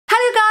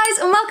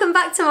welcome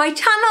back to my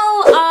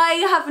channel.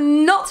 I have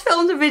not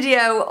filmed a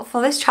video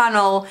for this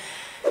channel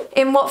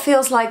in what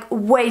feels like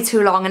way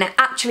too long, and it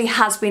actually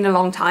has been a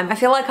long time. I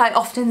feel like I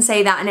often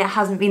say that and it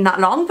hasn't been that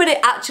long, but it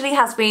actually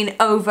has been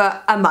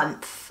over a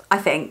month, I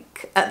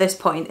think, at this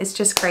point. It's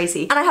just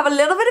crazy. And I have a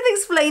little bit of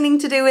explaining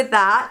to do with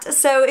that.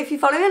 So if you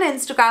follow me on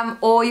Instagram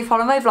or you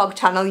follow my vlog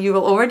channel, you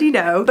will already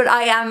know. But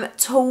I am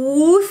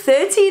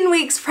 13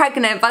 weeks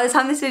pregnant. By the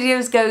time this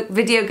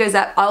video goes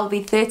up, I'll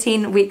be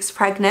 13 weeks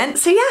pregnant.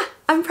 So yeah,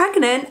 I'm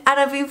pregnant and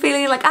I've been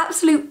feeling like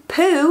absolute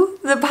poo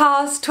the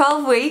past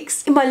 12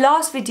 weeks. In my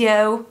last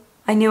video,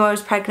 I knew I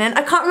was pregnant.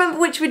 I can't remember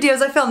which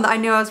videos I filmed that I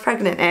knew I was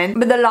pregnant in,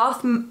 but the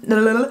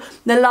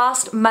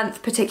last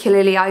month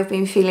particularly, I've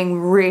been feeling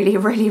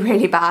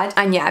really bad.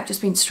 And yeah, I've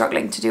just been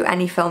struggling to do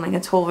any filming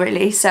at all,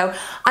 really. So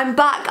I'm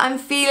back, I'm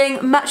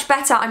feeling much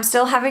better. I'm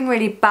still having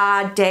really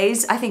bad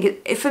days. I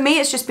think for me,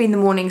 it's just been the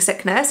morning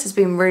sickness has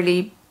been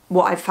really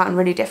what I've found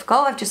really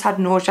difficult. I've just had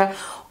nausea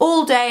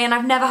all day and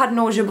I've never had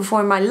nausea before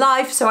in my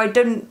life, so I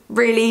didn't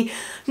really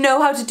know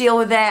how to deal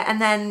with it,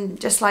 and then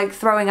just like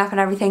throwing up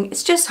and everything.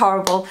 It's just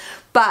horrible,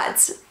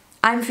 but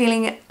I'm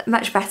feeling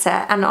much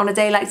better, and on a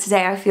day like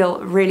today I feel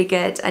really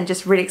good and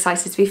just really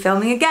excited to be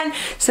filming again.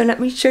 So let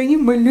me show you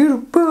my little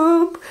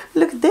bump.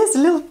 Look at this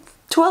little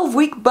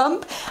 12-week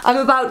bump. I'm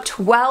about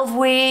 12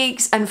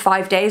 weeks and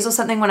 5 days or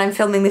something when I'm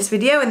filming this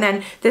video, and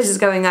then this is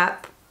going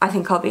up. I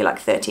think I'll be like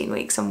 13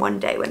 weeks and 1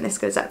 day when this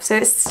goes up. So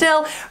it's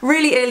still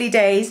really early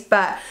days,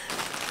 but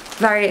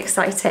very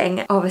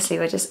exciting. Obviously,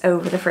 we're just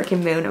over the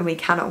freaking moon and we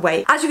cannot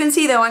wait. As you can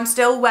see though, I'm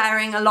still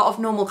wearing a lot of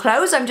normal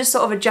clothes. I'm just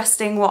sort of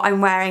adjusting what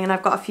I'm wearing, and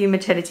I've got a few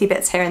maternity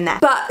bits here and there.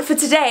 But for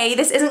today,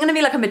 this isn't gonna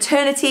be like a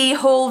maternity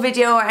haul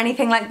video or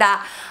anything like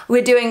that.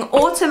 We're doing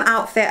autumn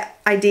outfit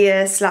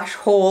idea slash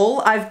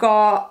haul. I've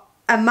got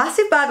a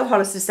massive bag of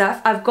Hollister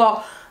stuff. I've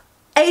got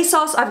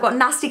ASOS, I've got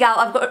Nasty Gal,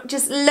 I've got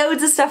just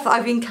loads of stuff that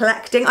I've been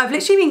collecting. I've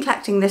literally been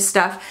collecting this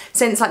stuff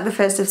since like the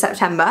 1st of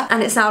September,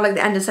 and it's now like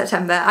the end of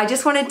September. I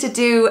just wanted to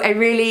do a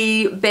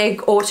really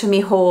big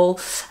autumny haul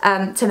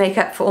to make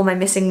up for all my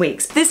missing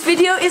weeks. This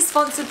video is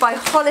sponsored by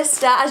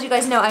Hollister. As you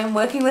guys know, I am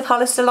working with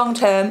Hollister long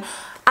term.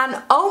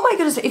 And oh my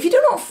goodness, if you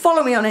do not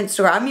follow me on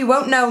Instagram, you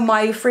won't know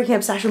my freaking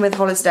obsession with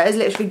Hollister is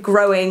literally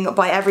growing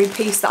by every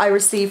piece that I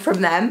receive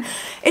from them.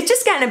 It's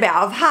just getting a bit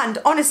out of hand,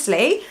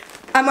 honestly.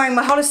 I'm wearing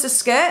my Hollister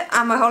skirt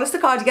and my Hollister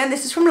cardigan.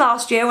 This is from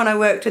last year when I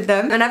worked with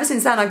them, and ever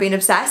since then I've been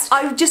obsessed.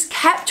 I've just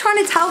kept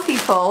trying to tell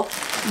people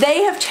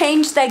they have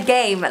changed their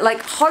game.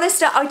 Like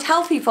Hollister, I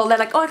tell people, they're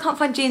like, oh, I can't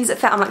find jeans that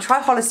fit. I'm like, try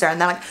Hollister, and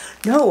they're like,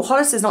 no,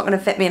 Hollister's not gonna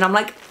fit me. And I'm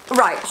like,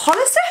 right,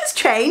 Hollister has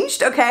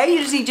changed, okay? You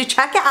just need to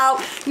check it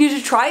out. You need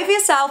to try it for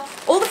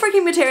yourself. All the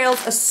freaking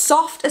materials are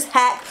soft as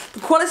heck. The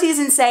quality is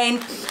insane.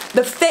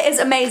 The fit is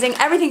amazing.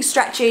 Everything's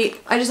stretchy.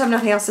 I just have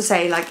nothing else to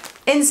say. Like,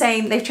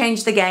 insane. They've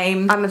changed the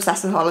game. I'm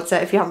obsessed with Hollister,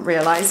 if you haven't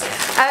realised.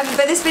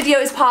 But this video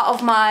is part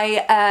of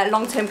my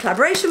long-term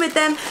collaboration with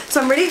them,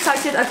 so I'm really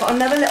excited. I've got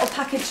another little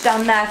package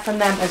down there from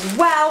them as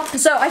well.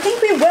 So I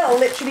think we will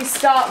literally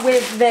start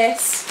with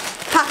this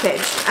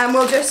package and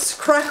we'll just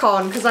crack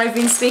on because I've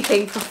been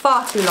speaking for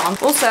far too long.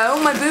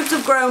 Also, my boobs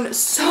have grown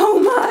so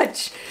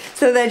much,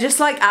 so they're just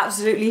like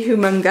absolutely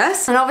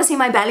humongous, and obviously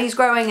my belly's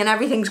growing and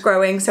everything's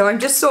growing, so I'm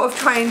just sort of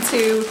trying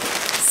to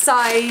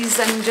size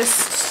and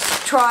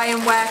just try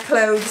and wear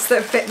clothes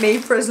that fit me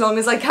for as long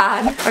as I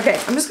can. Okay,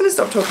 I'm just gonna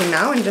stop talking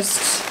now and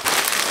just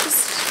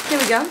here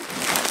we go.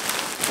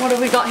 What have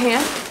we got here?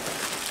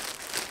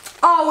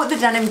 Oh, the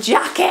denim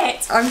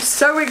jacket! I'm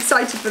so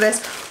excited for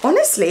this.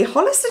 Honestly,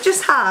 Hollister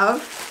just have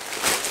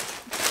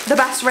the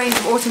best range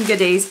of autumn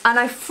goodies, and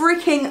I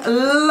freaking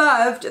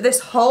loved this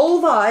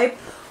whole vibe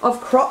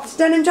of cropped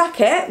denim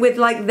jacket with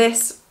like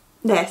this.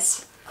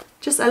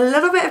 Just a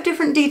little bit of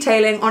different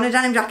detailing on a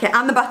denim jacket,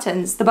 and the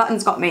buttons. The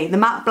buttons got me. The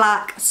matte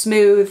black,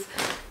 smooth,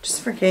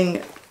 just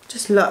freaking,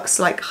 just looks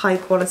like high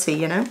quality,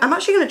 you know? I'm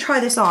actually gonna try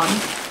this on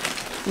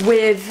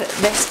with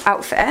this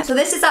outfit. So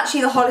this is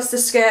actually the Hollister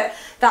skirt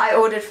that I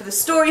ordered for the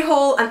story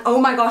haul, and oh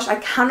my gosh, I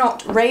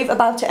cannot rave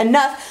about it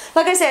enough.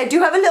 Like I say, I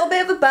do have a little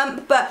bit of a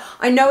bump, but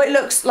I know it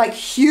looks like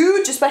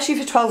huge, especially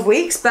for 12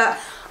 weeks, but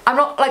I'm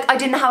not, like, I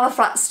didn't have a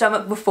flat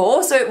stomach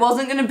before, so it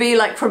wasn't gonna be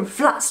like from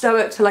flat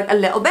stomach to like a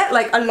little bit.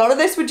 Like a lot of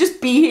this would just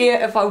be here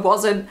if I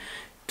wasn't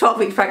 12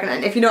 weeks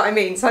pregnant, if you know what I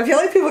mean. So I feel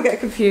like people get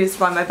confused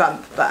by my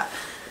bump, but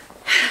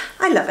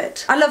I love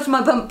it. I loved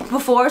my bump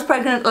before I was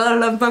pregnant. I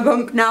love my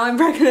bump now I'm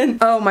pregnant.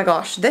 Oh my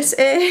gosh, this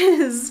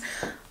is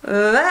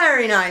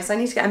very nice. I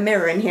need to get a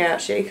mirror in here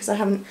actually, because I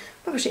haven't,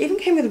 oh my gosh, it even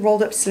came with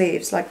rolled up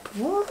sleeves. Like,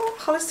 what?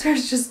 Hollister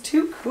is just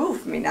too cool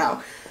for me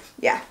now.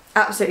 Yeah,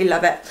 absolutely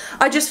love it.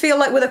 I just feel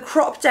like with a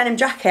cropped denim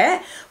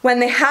jacket, when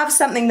they have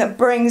something that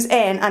brings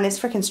in, and it's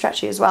freaking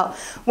stretchy as well,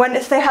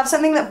 if they have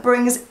something that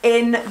brings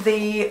in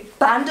the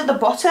band at the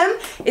bottom,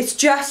 it's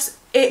just,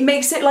 it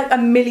makes it like a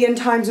million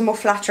times more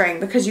flattering,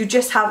 because you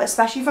just have,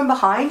 especially from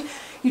behind,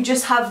 you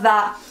just have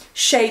that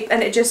shape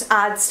and it just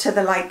adds to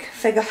the like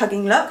figure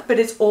hugging look, but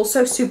it's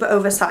also super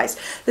oversized.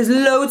 There's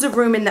loads of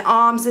room in the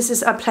arms. This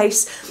is a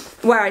place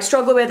where I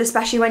struggle with,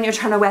 especially when you're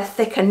trying to wear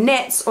thicker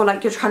knits or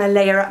like you're trying to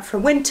layer up for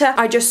winter.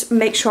 I just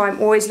make sure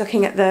I'm always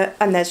looking at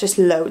and there's just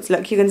loads.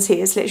 Look, you can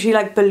see it's literally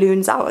like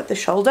balloons out at the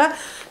shoulder.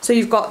 So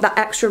you've got that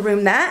extra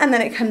room there, and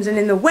then it comes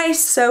in the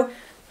waist. So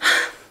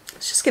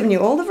it's just giving you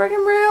all the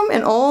friggin' room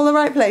in all the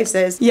right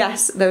places.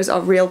 Yes, those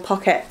are real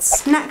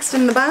pockets. Next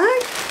in the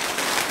bag,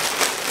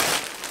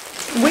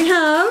 we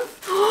have,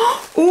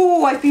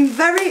 oh, I've been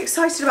very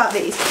excited about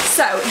these.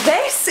 So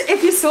this,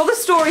 if you saw the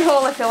story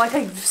haul, I feel like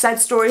I've said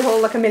story haul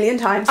like a million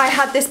times. I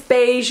had this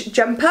beige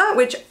jumper,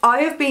 which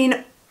I have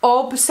been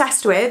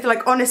obsessed with,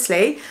 like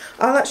honestly.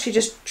 I'll actually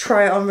just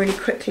try it on really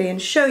quickly and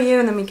show you,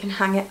 and then we can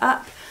hang it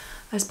up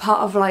as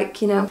part of,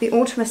 like, you know, the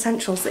autumn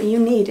essentials that you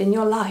need in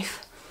your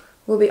life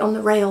will be on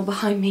the rail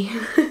behind me.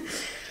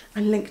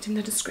 And linked in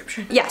the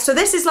description. Yeah, so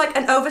this is like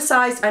an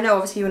oversized, I know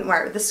obviously you wouldn't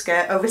wear it with the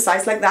skirt,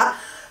 oversized like that.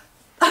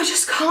 I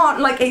just can't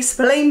like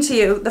explain to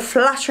you the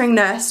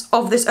flatteringness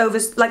of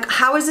this like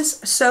how is this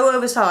so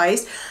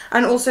oversized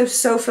and also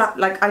so flat,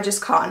 like I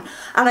just can't.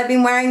 And I've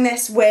been wearing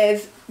this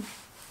with,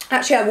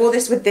 actually I wore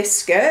this with this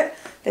skirt,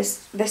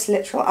 this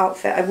literal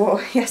outfit I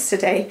wore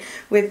yesterday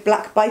with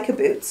black biker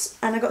boots,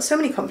 and I got so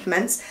many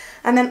compliments.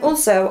 And then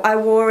also I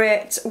wore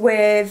it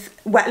with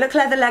wet look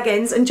leather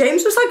leggings, and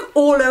James was like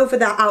all over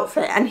that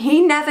outfit, and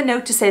he never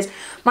notices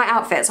my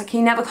outfits, like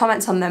he never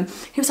comments on them.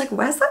 He was like,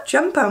 where's that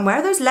jumper and where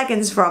are those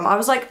leggings from? I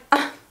was like,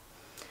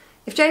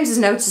 if James is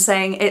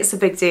noticing, it's a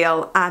big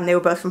deal, and they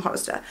were both from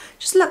Hollister.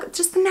 Just look,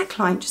 just the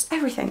neckline, just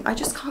everything. I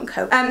just can't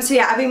cope. So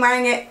yeah, I've been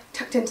wearing it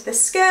tucked into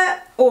this skirt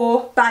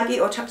or baggy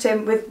or tucked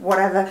in with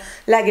whatever,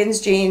 leggings,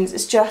 jeans.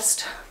 It's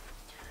just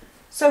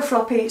so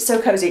floppy,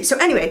 so cozy. So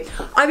anyway,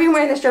 I've been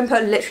wearing this jumper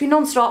literally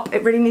non-stop.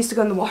 It really needs to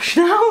go in the wash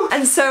now.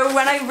 And so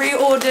when I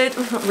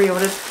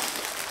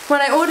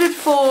when I ordered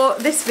for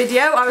this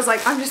video, I was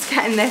like, I'm just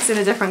getting this in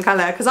a different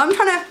colour because I'm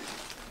trying to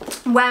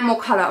wear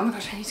more colour. Oh my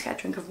gosh, I need to get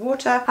a drink of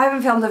water. I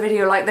haven't filmed a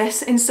video like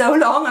this in so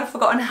long. I've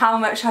forgotten how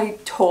much I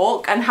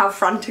talk and how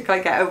frantic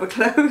I get over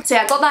clothes. So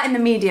yeah, I got that in the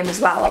medium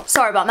as well.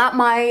 Sorry about that.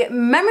 My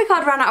memory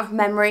card ran out of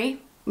memory.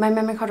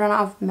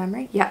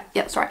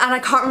 Yeah, sorry. And I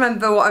can't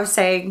remember what I was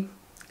saying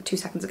 2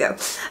 seconds ago.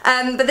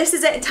 But this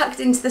is it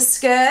tucked into the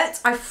skirt.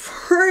 I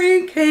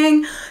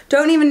freaking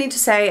don't even need to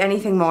say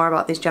anything more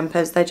about these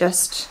jumpers. They're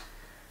just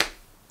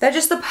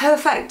the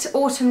perfect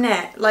autumn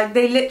knit. Like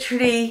they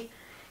literally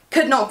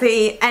could not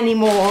be any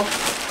more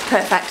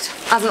perfect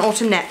as an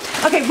autumn knit.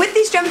 Okay, with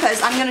these jumpers,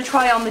 I'm gonna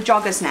try on the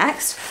joggers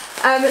next.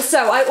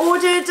 So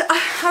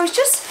I was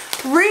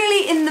just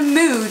really in the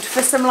mood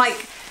for some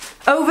like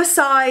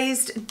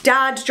oversized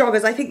dad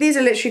joggers. I think these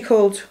are literally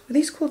called, were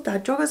these called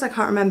dad joggers? I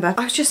can't remember.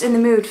 I was just in the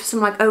mood for some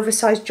like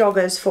oversized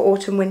joggers for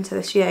autumn winter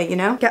this year, you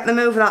know? Get them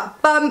over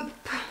that bump.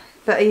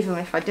 But even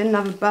if I didn't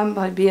have a bump,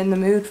 I'd be in the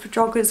mood for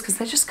joggers because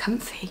they're just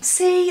comfy.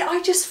 See,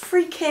 I just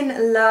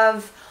freaking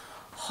love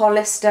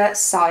Hollister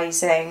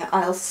sizing.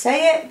 I'll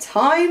say it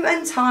time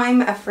and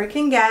time a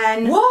freaking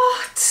again.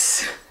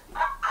 What?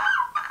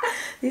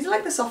 These are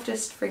like the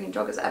softest freaking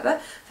joggers ever,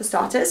 for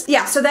starters.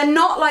 Yeah, so they're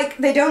not like,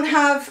 they don't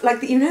have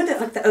like, you know,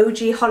 like the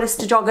OG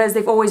Hollister joggers,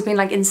 they've always been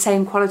like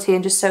insane quality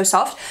and just so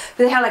soft.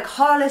 But they have like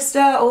Hollister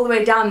all the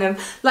way down them.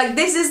 Like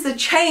this is the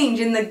change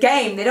in the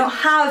game. They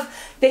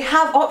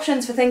have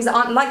options for things that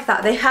aren't like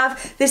that.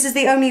 This is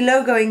the only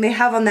logoing they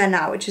have on there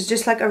now, which is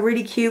just like a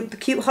really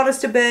cute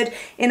Hollister bird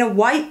in a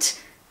white.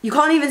 You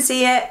can't even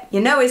see it.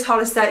 You know it's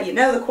Hollister, you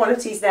know the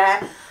quality's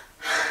there.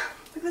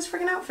 Look at this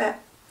freaking outfit.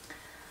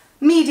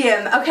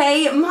 Medium,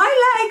 okay?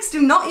 My legs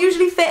do not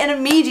usually fit in a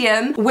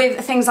medium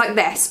with things like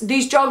this.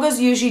 These joggers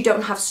usually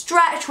don't have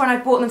stretch when I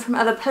bought them from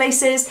other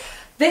places.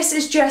 This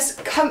is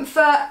just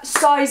comfort,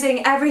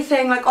 sizing,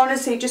 everything. Like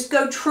honestly, just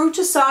go true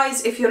to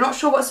size. If you're not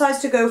sure what size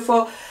to go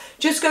for,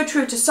 just go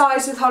true to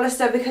size with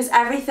Hollister because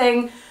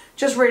everything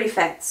just really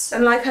fits.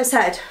 And like I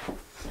said,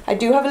 I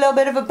do have a little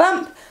bit of a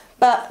bump,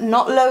 but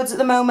not loads at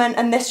the moment,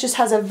 and this just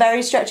has a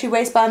very stretchy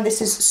waistband.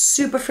 This is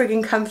super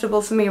friggin'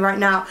 comfortable for me right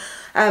now.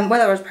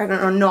 Whether I was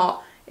pregnant or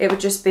not, it would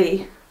just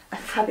be a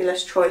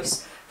fabulous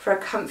choice for a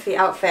comfy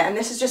outfit. And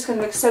this is just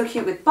gonna look so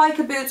cute with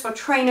biker boots or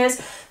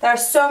trainers. There are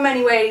so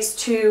many ways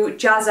to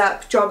jazz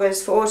up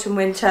joggers for autumn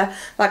winter.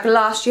 Like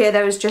last year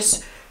there was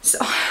just,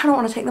 I don't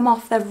want to take them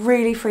off. They're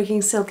really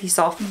freaking silky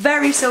soft.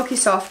 Very silky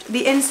soft.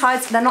 The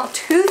insides, they're not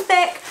too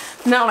thick.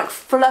 They're not like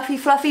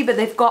fluffy, but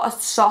they've got a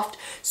soft,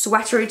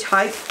 sweatery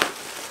type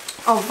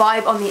of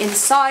vibe on the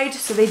inside.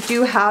 So they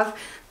do have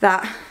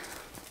that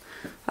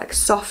like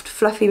soft,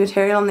 fluffy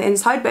material on the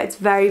inside, but it's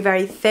very,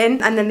 very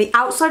thin. And then the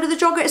outside of the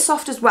jogger is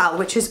soft as well,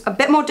 which is a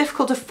bit more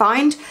difficult to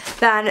find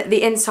than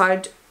the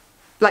inside.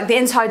 Like the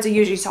insides are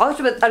usually soft,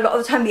 but a lot of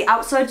the time the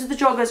outsides of the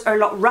joggers are a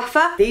lot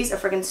rougher. These are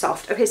friggin'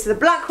 soft. Okay, so the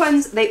black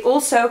ones, they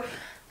also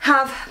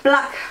have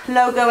black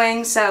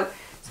logoing, so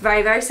it's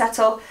very, very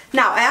subtle.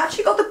 Now, I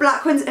actually got the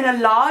black ones in a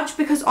large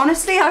because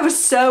honestly, I was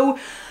so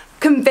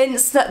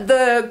convinced that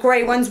the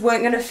grey ones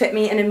weren't gonna fit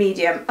me in a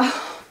medium.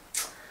 Oh.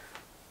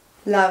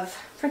 Love.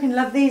 Freaking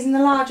love these in the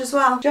large as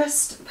well.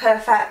 Just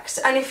perfect.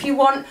 And if you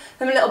want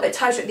them a little bit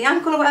tighter at the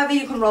ankle or whatever,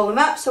 you can roll them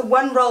up. So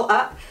one roll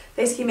up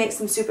basically makes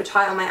them super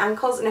tight on my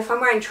ankles. And if I'm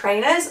wearing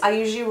trainers, I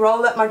usually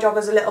roll up my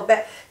joggers a little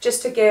bit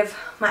just to give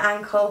my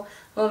ankle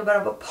a little bit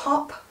of a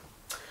pop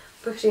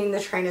between the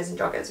trainers and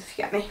joggers, if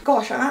you get me.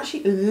 Gosh, I'm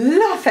actually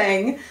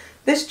loving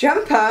this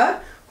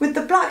jumper with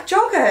the black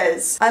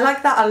joggers. I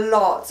like that a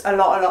lot, a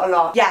lot, a lot, a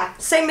lot. Yeah,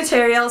 same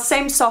material,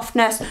 same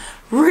softness,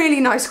 really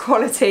nice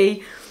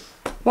quality.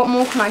 What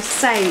more can I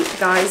say,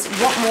 guys?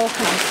 What more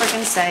can I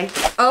friggin' say?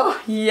 Oh,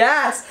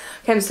 yes.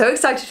 Okay, I'm so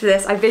excited for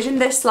this. I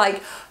visioned this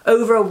like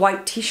over a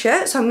white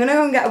t-shirt, so I'm gonna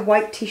go and get a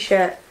white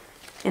t-shirt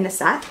in a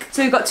sec.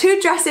 So we've got two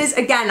dresses.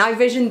 Again, I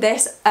visioned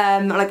this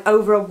like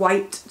over a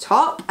white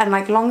top and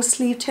like long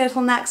sleeve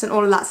turtlenecks and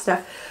all of that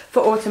stuff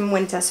for autumn and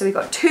winter. So we've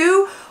got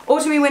two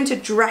autumn and winter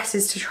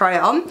dresses to try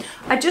on.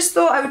 I just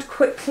thought I would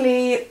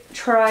quickly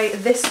try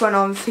this one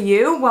on for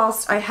you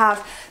whilst I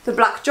have the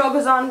black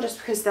joggers on, just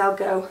because that'll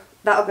go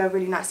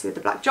really nicely with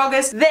the black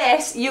joggers.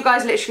 This, you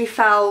guys literally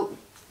fell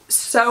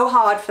so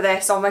hard for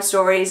this on my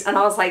stories, and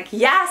I was like,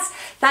 yes,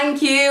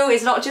 thank you.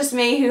 It's not just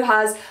me who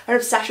has an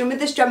obsession with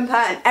this jumper,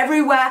 and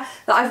everywhere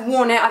that I've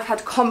worn it I've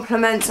had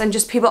compliments and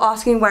just people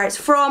asking where it's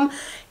from.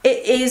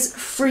 It is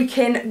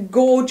freaking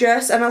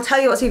gorgeous, and I'll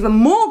tell you what's even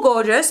more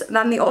gorgeous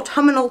than the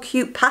autumnal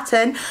cute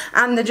pattern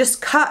and the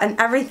just cut and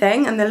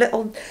everything and the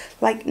little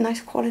like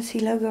nice quality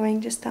logoing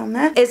just down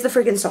there is the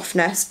freaking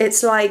softness.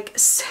 It's like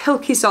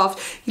silky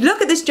soft. You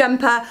look at this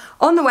jumper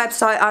on the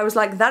website, I was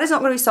like, that is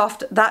not going to be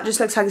soft, that just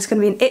looks like it's going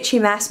to be an itchy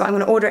mess, but I'm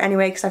going to order it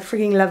anyway because I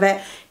freaking love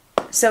it.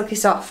 Silky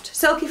soft.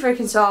 Silky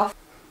freaking soft.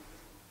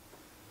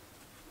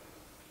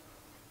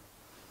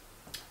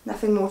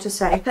 Nothing more to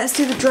say. Let's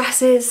do the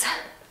dresses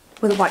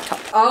with a white top.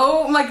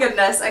 Oh my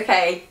goodness,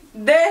 okay.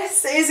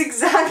 This is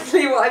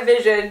exactly what I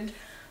visioned.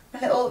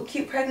 A little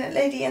cute pregnant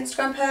lady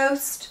Instagram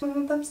post.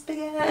 Bumps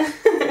bigger.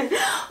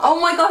 Oh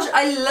my gosh,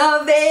 I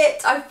love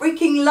it. I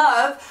freaking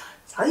love,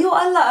 tell you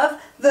what I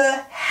love,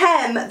 the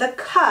hem, the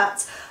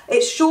cut.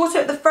 It's shorter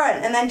at the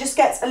front and then just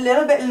gets a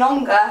little bit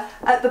longer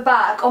at the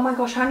back. Oh my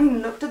gosh, I haven't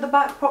even looked at the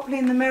back properly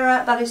in the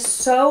mirror. That is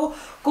so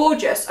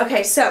gorgeous.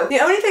 Okay, so the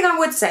only thing I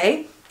would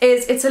say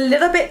is it's a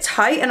little bit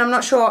tight, and I'm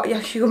not sure, you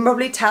can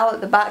probably tell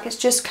at the back, it's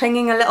just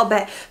clinging a little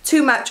bit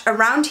too much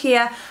around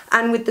here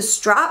and with the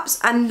straps,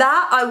 and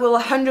that I will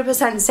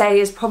 100% say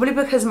is probably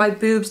because my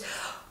boobs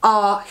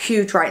are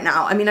huge right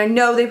now. I mean, I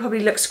know they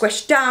probably look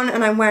squished down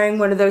and I'm wearing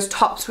one of those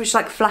tops which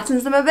like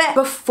flattens them a bit.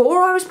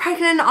 Before I was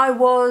pregnant, I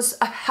was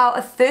about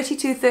a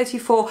 32,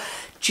 34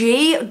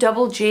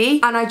 double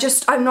G, and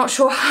I'm not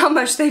sure how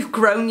much they've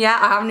grown yet.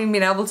 I haven't even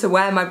been able to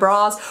wear my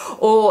bras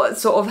or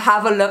sort of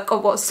have a look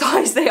at what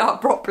size they are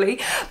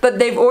properly, but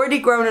they've already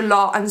grown a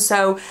lot, and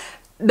so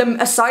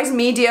a size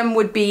medium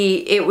would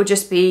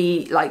just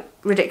be like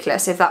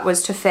ridiculous if that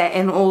was to fit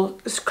in all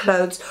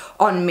clothes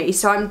on me.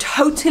 So I'm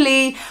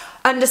totally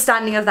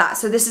understanding of that.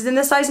 So this is in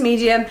the size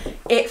medium.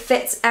 It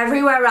fits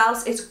everywhere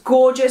else. It's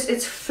gorgeous.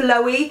 It's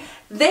flowy.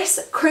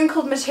 This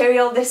crinkled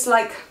material, this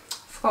like,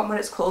 forgotten what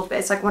it's called, but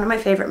it's like one of my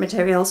favorite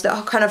materials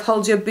that kind of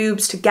holds your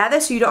boobs together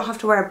so you don't have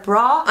to wear a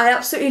bra. I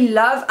absolutely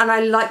love, and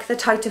I like the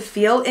tighter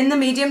feel. In the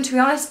medium, to be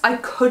honest, I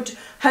could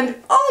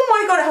oh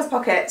my god, it has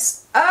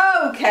pockets.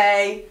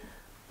 Okay,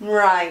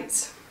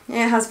 right,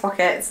 it has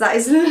pockets. That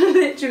is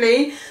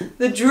literally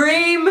the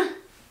dream.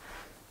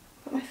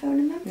 Put my phone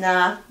in there?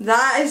 Nah,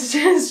 that has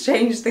just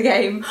changed the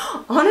game.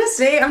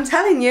 Honestly, I'm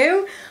telling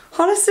you,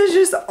 Hollister's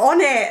just on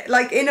it,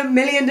 like in a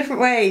million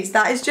different ways.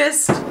 That is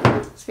just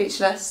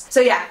speechless. So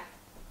yeah,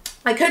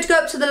 I could go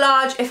up to the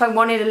large if I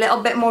wanted a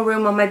little bit more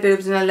room on my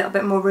boobs and a little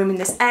bit more room in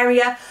this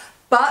area,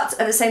 but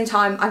at the same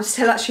time I'm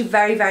still actually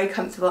very, very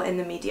comfortable in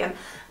the medium,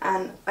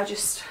 and I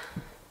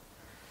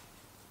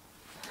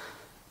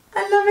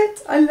love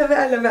it, I love it,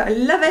 I love it, I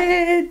love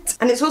it.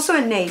 And it's also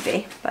a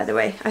navy, by the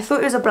way. I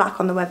thought it was a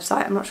black on the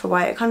website, I'm not sure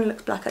why. It kind of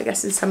looks black, I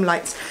guess, in some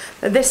lights.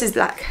 But this is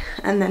black,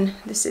 and then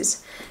this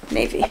is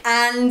navy.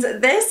 And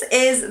this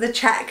is the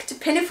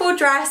checked pinafore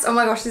dress. Oh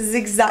my gosh, this is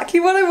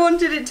exactly what I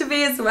wanted it to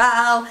be as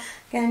well.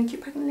 Again,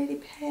 cute pregnant lady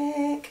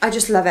pic. I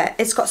just love it.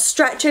 It's got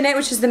stretch in it,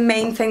 which is the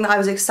main thing that I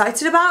was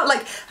excited about.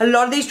 Like, a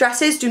lot of these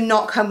dresses do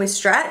not come with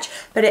stretch,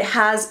 but it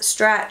has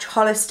stretch.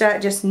 Hollister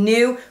just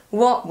knew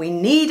what we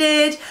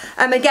needed.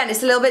 Again,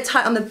 it's a little bit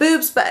tight on the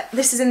boobs, but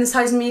this is in the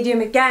size medium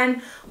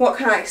again. What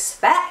can I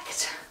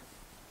expect?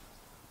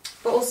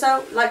 But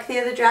also, like the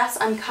other dress,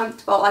 I'm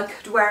comfortable. I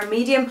could wear a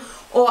medium,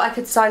 or I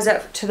could size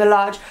up to the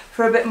large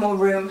for a bit more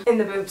room in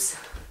the boobs.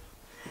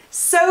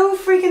 So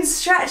freaking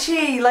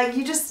stretchy, like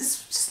you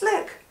just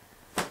look,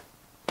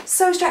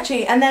 so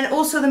stretchy. And then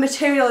also the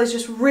material is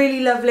just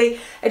really lovely.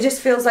 It just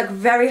feels like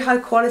very high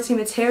quality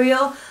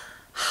material.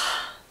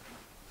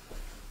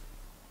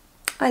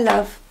 I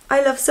love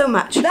so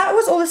much. That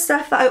was all the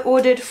stuff that I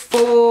ordered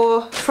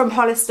from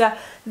Hollister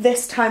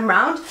this time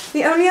round.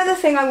 The only other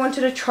thing I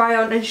wanted to try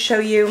on and show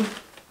you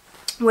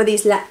were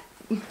these wet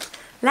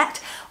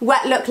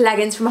look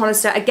leggings from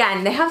Hollister.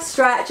 Again, they have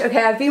stretch.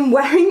 Okay, I've been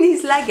wearing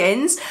these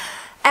leggings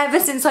ever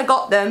since I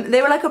got them.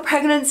 They were like a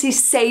pregnancy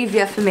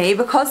savior for me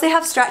because they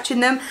have stretch in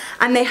them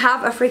and they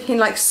have a freaking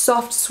like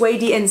soft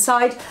suede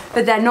inside,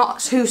 but they're not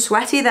too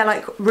sweaty. They're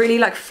like really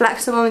like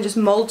flexible and just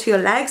mold to your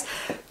legs.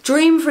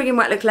 Dream freaking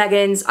wet look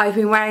leggings. I've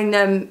been wearing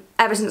them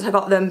ever since I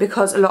got them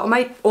because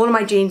all of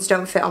my jeans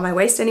don't fit on my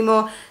waist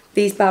anymore.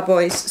 These bad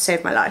boys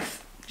saved my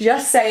life.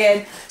 Just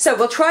saying. So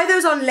we'll try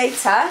those on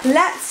later.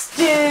 Let's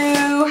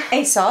do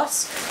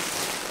ASOS.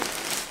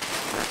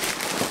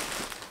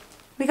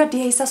 We got the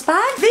ASOS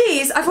bag.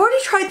 These, I've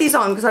already tried these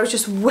on because I was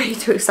just way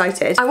too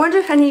excited. I wonder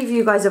if any of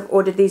you guys have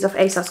ordered these off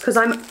ASOS because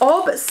I'm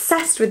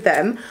obsessed with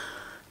them.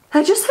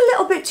 They're just a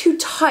little bit too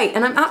tight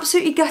and I'm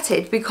absolutely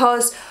gutted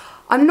because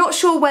I'm not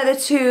sure whether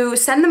to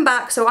send them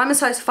back. So I'm a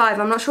size 5.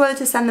 I'm not sure whether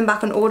to send them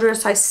back and order a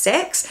size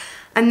 6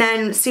 and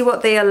then see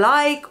what they are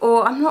like,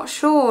 or I'm not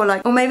sure,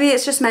 like, or maybe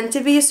it's just meant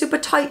to be a super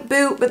tight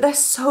boot, but they're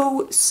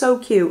so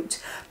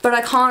cute. But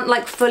I can't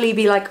like fully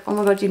be like, oh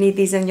my god, you need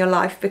these in your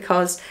life,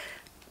 because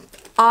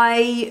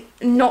I'm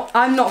not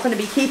going to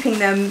be keeping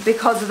them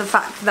because of the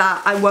fact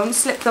that I won't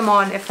slip them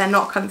on if they're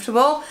not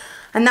comfortable.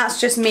 And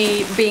that's just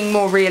me being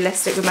more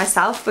realistic with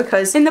myself,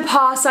 because in the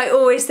past I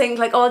always think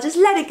like, oh, I'll just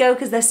let it go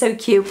because they're so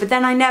cute, but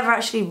then I never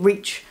actually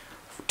reach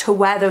to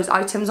wear those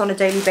items on a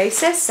daily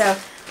basis. So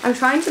I'm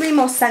trying to be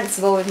more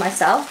sensible with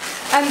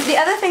myself. The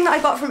other thing that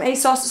I got from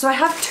ASOS, so I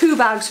have 2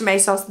 bags from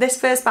ASOS. This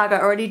first bag I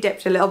already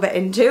dipped a little bit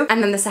into,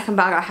 and then the second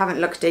bag I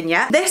haven't looked in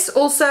yet. This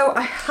also,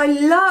 I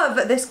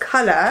love this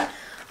colour.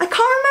 I can't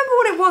remember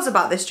what it was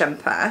about this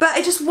jumper, but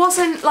it just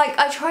wasn't, like,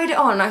 I tried it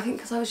on, I think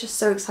because I was just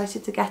so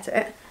excited to get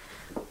it.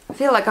 I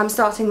feel like I'm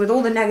starting with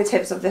all the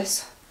negatives of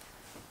this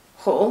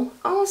haul.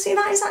 Oh, see,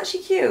 that is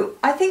actually cute.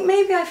 I think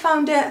maybe I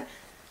found it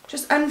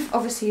just,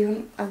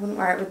 obviously I wouldn't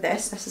wear it with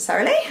this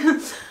necessarily.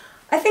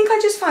 I think I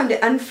just found it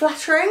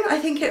unflattering. I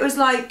think it was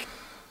like,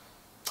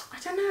 I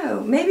don't know,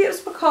 maybe it was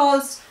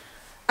because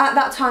at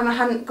that time I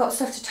hadn't got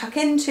stuff to tuck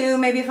into.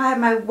 Maybe if I had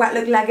my wet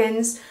look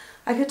leggings,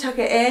 I could tuck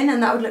it in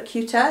and that would look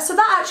cuter. So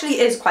that actually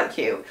is quite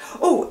cute.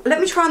 Oh,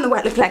 let me try on the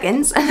wet look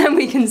leggings and then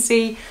we can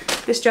see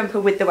this jumper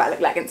with the wet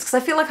look leggings, because I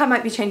feel like I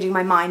might be changing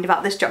my mind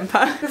about this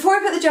jumper. Before I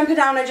put the jumper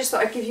down, I just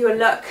thought I'd give you a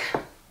look,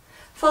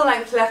 full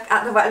length look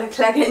at the wet look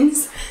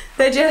leggings.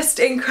 They're just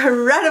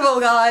incredible,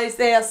 guys.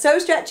 They are so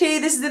stretchy.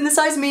 This is in the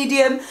size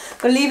medium,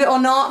 believe it or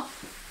not.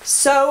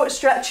 So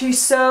stretchy,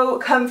 so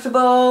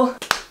comfortable.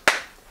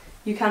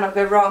 You cannot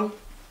go wrong.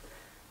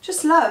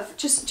 Just love,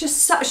 just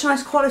such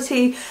nice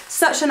quality,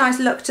 such a nice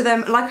look to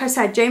them. Like I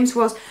said, James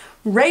was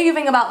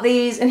raving about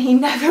these and he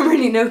never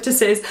really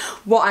notices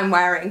what I'm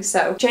wearing.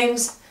 So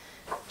James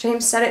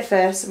said it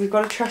first. We've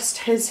got to trust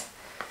his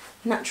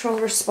natural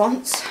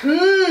response.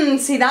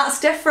 See, that's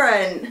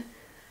different.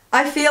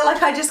 I feel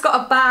like I just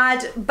got a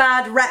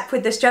bad rep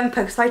with this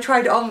jumper because I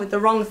tried it on with the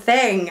wrong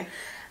thing.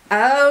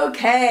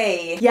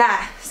 Okay,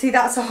 yeah, see,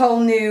 that's a whole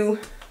new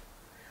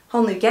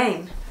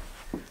game.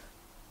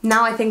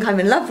 Now I think I'm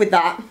in love with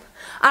that.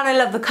 And I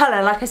love the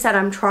colour. Like I said,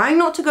 I'm trying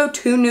not to go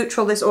too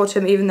neutral this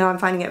autumn, even though I'm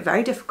finding it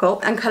very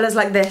difficult. And colours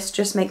like this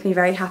just make me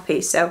very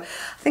happy. So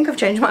I think I've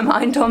changed my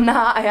mind on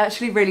that. I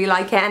actually really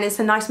like it, and it's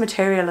a nice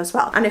material as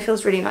well. And it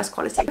feels really nice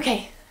quality.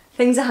 Okay,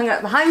 things are hung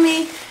up behind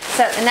me.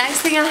 So the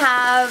next thing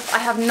I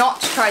have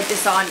not tried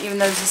this on, even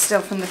though this is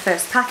still from the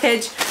first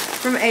package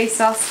from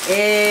ASOS,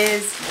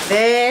 is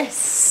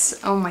this.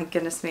 Oh my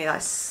goodness me,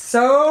 that's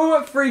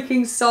so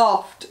freaking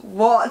soft.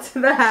 What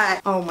the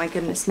heck? Oh my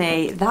goodness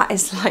me, that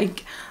is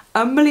like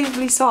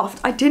unbelievably soft.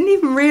 I didn't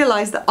even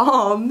realise the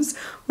arms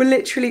were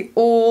literally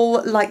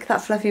all like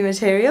that fluffy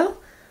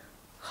material.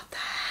 What the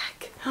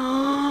heck?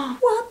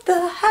 What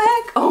the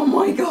heck? Oh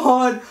my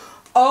god.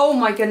 Oh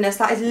my goodness,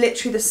 that is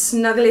literally the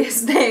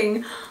snuggliest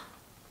thing.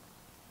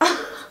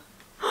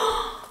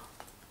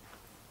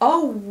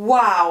 Oh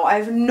wow,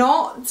 I've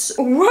not,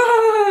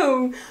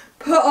 whoa,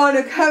 put on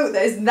a coat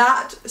that is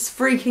that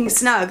freaking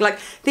snug. Like,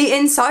 the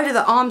inside of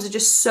the arms are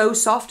just so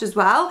soft as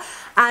well,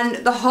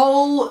 and the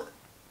whole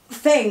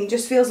thing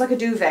just feels like a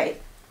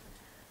duvet.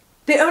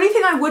 The only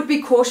thing I would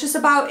be cautious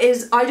about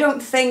is, I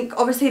don't think,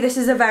 obviously this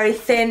is a very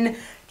thin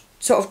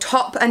sort of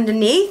top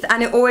underneath,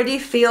 and it already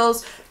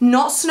feels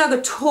not snug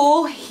at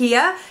all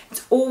here.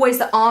 It's always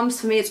the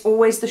arms for me, it's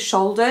always the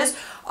shoulders.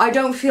 I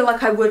don't feel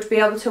like I would be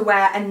able to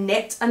wear a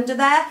knit under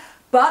there.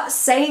 But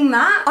saying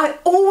that, I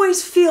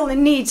always feel the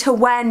need to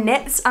wear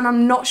knits, and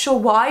I'm not sure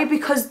why,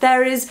 because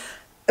there is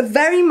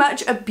very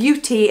much a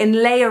beauty in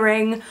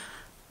layering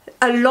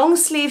a long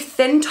sleeve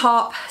thin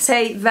top,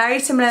 say very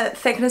similar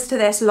thickness to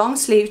this, long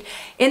sleeved,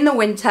 in the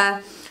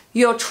winter.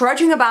 You're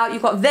trudging about,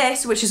 you've got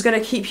this, which is going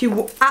to keep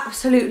you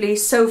absolutely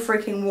so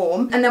freaking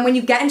warm. And then when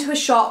you get into a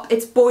shop,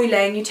 it's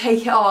boiling, you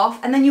take it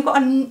off, and then you've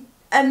got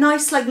a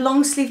nice like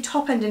long sleeve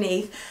top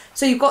underneath.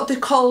 So you've got the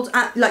cold,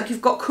 like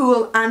you've got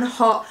cool and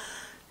hot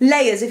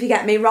layers, if you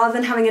get me, rather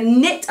than having a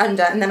knit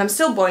under and then I'm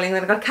still boiling,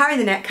 then I've got to carry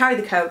the knit, carry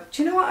the coat.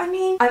 Do you know what I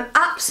mean? I'm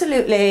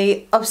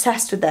absolutely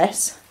obsessed with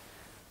this.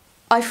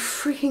 I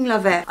freaking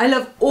love it. I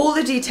love all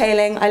the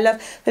detailing. I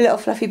love the little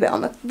fluffy bit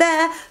on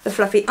there, the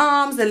fluffy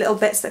arms, the little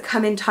bits that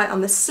come in tight on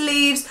the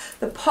sleeves,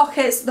 the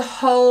pockets, the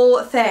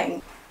whole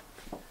thing.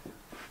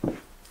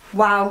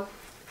 Wow.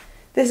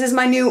 This is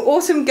my new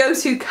autumn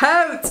go-to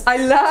coat. I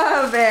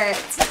love it.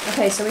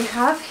 Okay, so we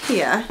have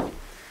here,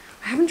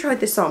 I haven't tried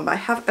this on, but I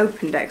have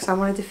opened it because I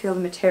wanted to feel the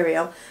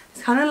material.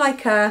 It's kind of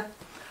like a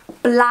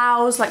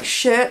blouse, like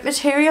shirt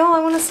material, I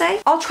want to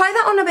say. I'll try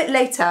that on a bit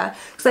later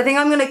because I think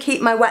I'm going to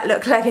keep my wet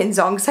look leggings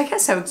on because I get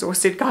so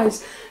exhausted,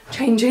 guys,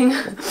 changing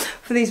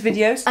for these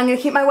videos. I'm going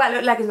to keep my wet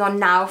look leggings on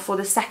now for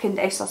the second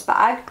ASOS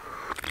bag.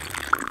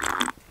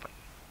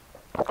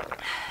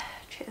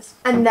 Cheers.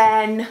 And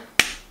then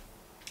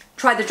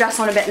try the dress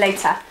on a bit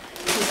later,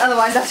 because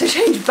otherwise I have to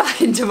change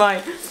back into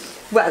my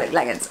wet look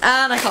leggings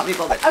and I can't be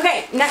bothered.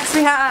 Okay, next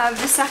we have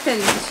the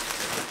second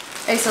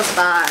ASOS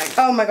bag.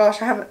 Oh my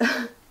gosh, I haven't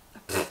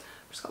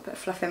just got a bit of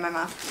fluff in my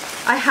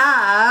mouth. I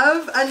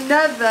have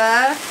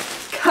another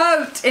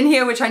coat in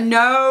here which I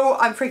know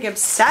I'm freaking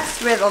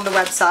obsessed with on the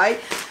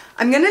website.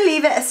 I'm gonna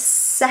leave it a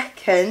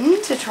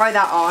second to try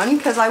that on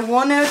because I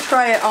want to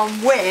try it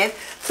on with,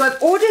 so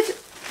I've ordered,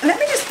 let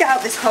me just get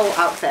out this whole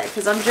outfit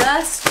because I'm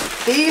just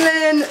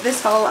feeling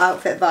this whole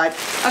outfit vibe.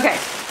 Okay,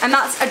 and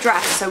that's a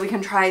dress, so we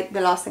can try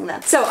the last thing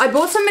then. So I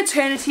bought some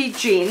maternity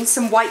jeans,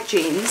 some white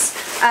jeans.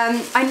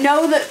 I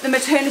know that the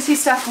maternity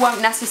stuff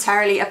won't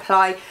necessarily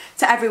apply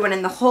to everyone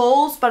in the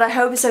hauls, but I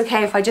hope it's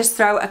okay if I just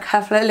throw a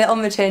couple of little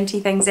maternity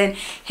things in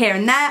here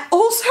and there.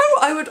 Also,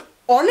 I would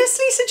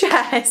honestly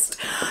suggest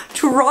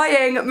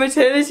trying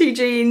maternity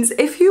jeans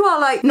if you are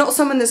like not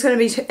someone that's going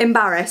to be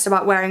embarrassed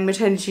about wearing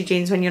maternity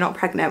jeans when you're not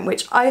pregnant,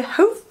 which I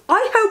hope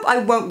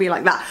I won't be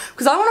like that,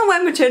 because I want to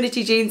wear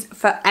maternity jeans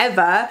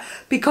forever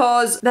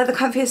because they're the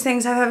comfiest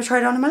things I've ever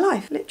tried on in my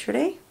life.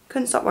 Literally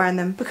couldn't stop wearing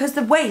them because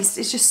the waist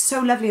is just so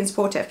lovely and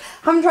supportive.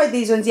 Haven't tried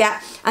these ones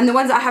yet, and the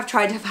ones that I have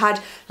tried have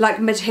had like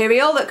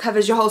material that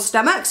covers your whole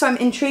stomach, so I'm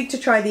intrigued to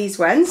try these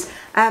ones.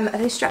 Are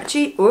they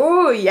stretchy?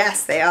 Oh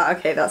yes they are.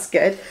 Okay, that's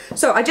good.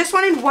 So I just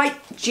wanted white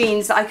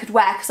jeans that I could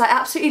wear because I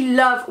absolutely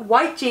love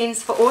white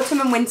jeans for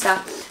autumn and winter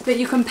that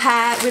you can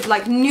pair with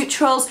like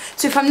neutrals.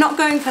 So if I'm not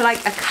going for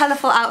like a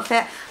colourful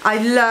outfit, I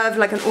love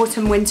like an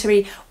autumn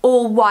wintry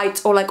all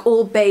white or like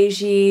all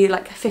beigey,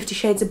 like 50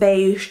 shades of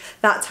beige,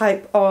 that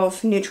type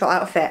of neutral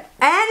outfit.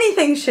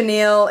 Anything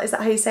chenille, is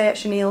that how you say it,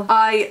 chenille?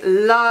 I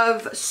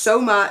love so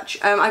much.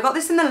 I got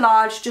this in the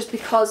large just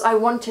because I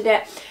wanted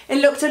it.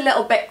 It looked a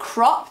little bit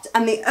cropped,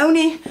 and the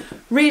only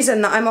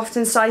reason that I'm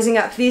often sizing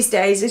up these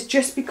days is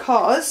just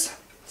because,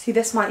 see,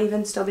 this might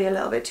even still be a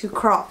little bit too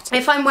cropped.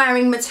 If I'm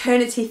wearing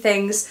maternity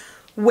things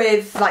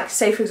with, like,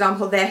 say for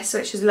example this,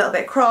 which is a little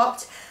bit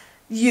cropped,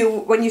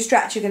 when you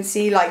stretch you can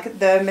see like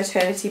the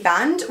maternity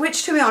band,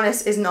 which to be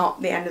honest is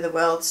not the end of the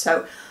world,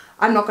 so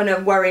I'm not going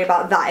to worry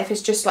about that if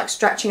it's just like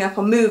stretching up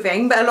or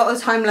moving. But a lot of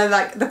the time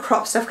like the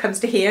crop stuff comes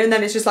to here and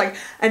then it's just like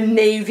a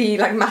navy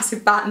like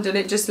massive band and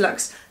it just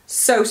looks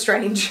so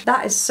strange.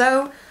 That is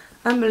so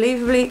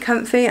unbelievably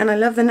comfy and I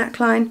love the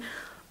neckline.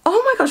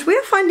 Oh my gosh, we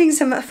are finding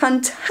some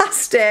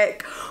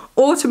fantastic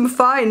autumn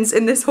finds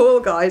in this haul,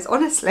 guys.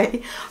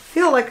 Honestly, I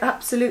feel like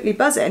absolutely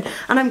buzzing,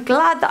 and I'm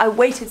glad that I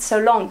waited so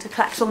long to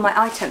collect all my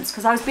items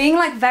because I was being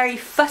like very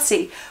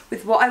fussy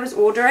with what I was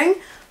ordering.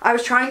 I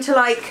was trying to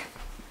like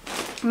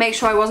make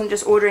sure I wasn't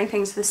just ordering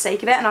things for the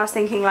sake of it, and I was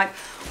thinking like,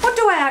 what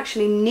do I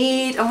actually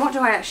need and what do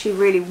I actually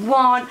really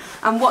want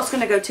and what's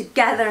going to go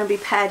together and be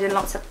paired in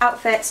lots of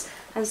outfits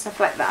and stuff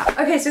like that.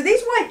 Okay, so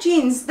these white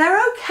jeans, they're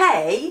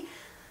okay.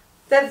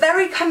 They're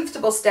very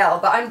comfortable still,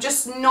 but I'm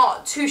just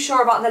not too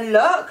sure about the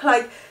look.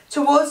 Like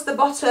towards the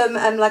bottom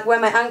and like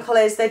where my ankle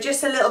is, they're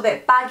just a little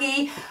bit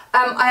baggy.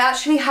 I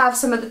actually have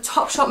some of the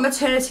Topshop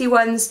maternity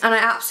ones and I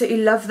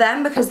absolutely love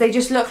them because they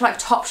just look like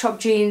Topshop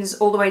jeans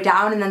all the way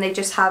down, and then they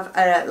just have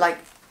a like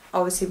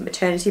obviously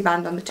maternity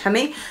band on the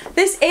tummy.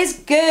 This is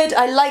good.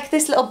 I like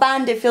this little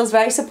band. It feels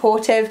very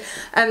supportive,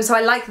 so I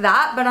like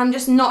that, but I'm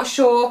just not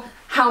sure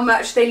how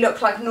much they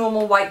look like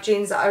normal white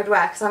jeans that I would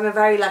wear because I'm a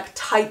very like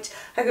tight,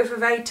 I go for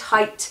very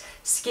tight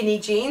skinny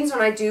jeans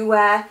when I do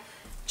wear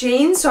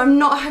jeans, so I'm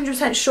not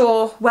 100%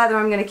 sure whether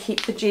I'm going to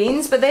keep the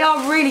jeans, but they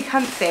are really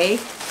comfy.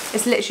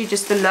 It's literally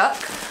just the look.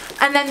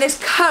 And then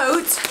this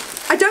coat,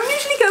 I don't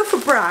usually go for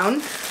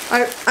brown.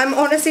 I'm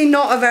honestly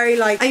not a very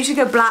like, I usually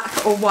go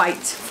black or white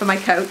for my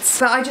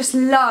coats, but I just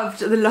loved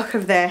the look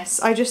of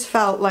this. I just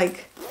felt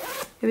like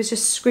it was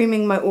just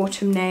screaming my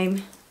autumn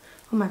name.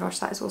 Oh my gosh,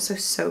 that is also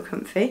so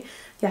comfy.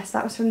 Yes,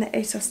 that was from the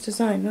ASOS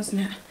design,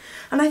 wasn't it?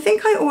 And I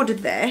think I ordered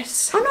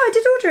this. Oh no, I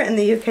did order it in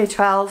the UK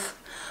 12.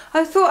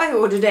 I thought I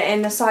ordered it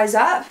in a size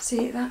up.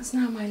 See, that's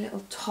now my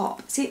little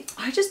top. See,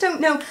 I just don't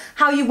know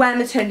how you wear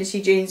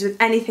maternity jeans with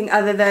anything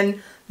other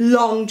than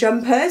long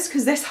jumpers,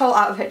 because this whole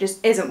outfit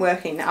just isn't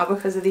working now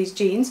because of these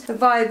jeans. The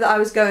vibe that I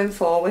was going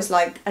for was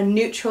like a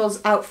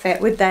neutrals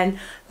outfit with then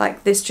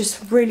like this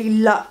just really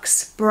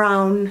luxe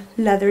brown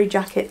leathery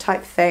jacket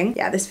type thing.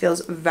 Yeah, this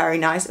feels very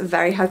nice,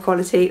 very high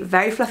quality,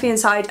 very fluffy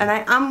inside, and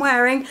I am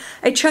wearing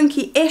a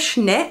chunky-ish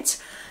knit.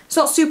 It's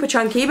not super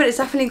chunky, but it's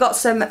definitely got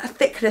some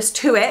thickness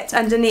to it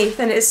underneath,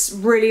 and it's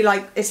really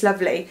like, it's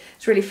lovely.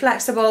 It's really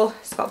flexible,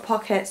 it's got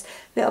pockets,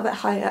 a little bit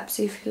high up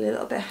so you feel a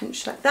little bit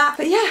hunched like that.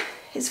 But yeah,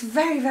 it's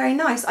very, very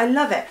nice. I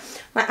love it.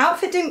 My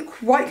outfit didn't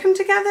quite come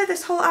together,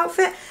 this whole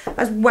outfit,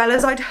 as well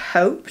as I'd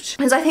hoped.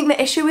 Because I think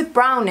the issue with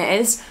brown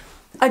is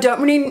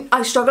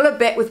I struggle a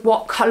bit with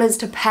what colours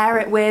to pair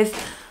it with,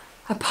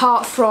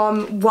 apart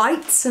from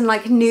whites and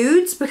like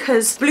nudes,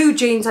 because blue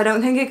jeans I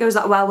don't think it goes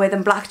that well with,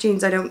 and black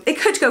jeans it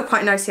could go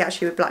quite nicely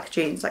actually with black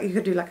jeans. Like you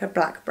could do like a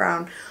black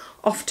brown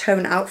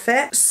off-tone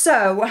outfit.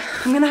 So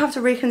I'm gonna have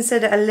to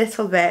reconsider a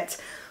little bit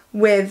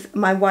with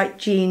my white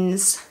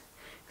jeans.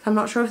 I'm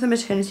not sure if the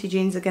maternity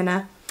jeans are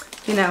gonna,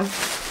 you know,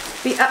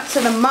 be up to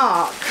the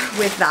mark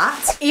with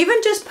that. Even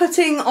just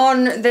putting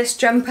on this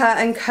jumper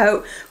and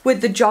coat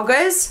with the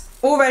joggers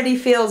already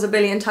feels a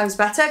billion times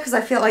better, because I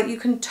feel like you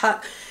can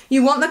tuck,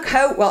 you want the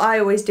coat, well I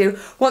always do,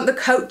 want the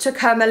coat to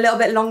come a little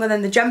bit longer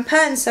than the jumper,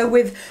 and so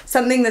with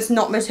something that's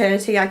not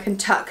maternity I can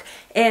tuck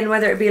in,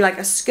 whether it be like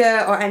a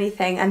skirt or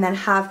anything, and then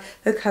have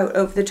the coat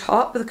over the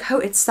top. But the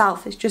coat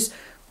itself is just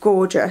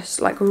gorgeous,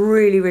 like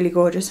really, really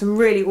gorgeous and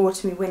really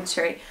autumny,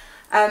 wintry.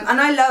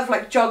 And I love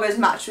like joggers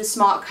matched with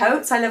smart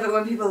coats. I love it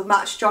when people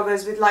match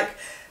joggers with like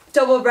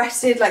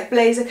double-breasted like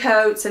blazer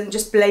coats and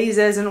just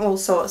blazers and all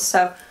sorts.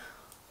 So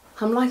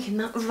I'm liking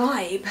that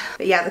vibe.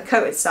 But yeah, the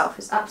coat itself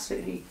is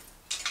absolutely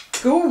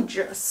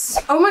gorgeous.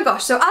 Oh my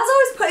gosh, so as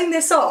I was putting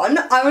this on,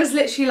 I was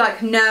literally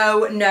like,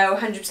 no, no,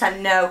 100%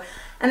 no.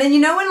 And then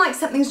you know when like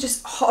something's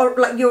just hot,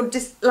 like you're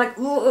just like,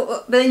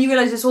 but then you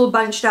realise it's all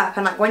bunched up,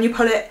 and like when you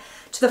pull it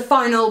to the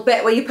final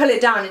bit where you pull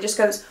it down, it just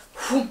goes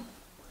whoosh,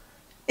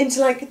 into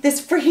like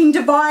this freaking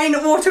divine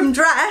autumn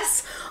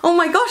dress. Oh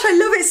my gosh, I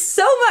love it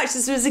so much.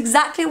 This was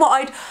exactly what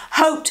I'd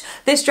hoped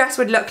this dress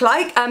would look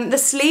like. The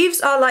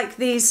sleeves are like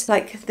these,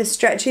 like the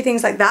stretchy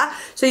things like that,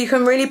 so you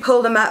can really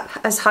pull them up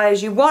as high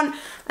as you want,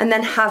 and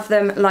then have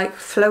them like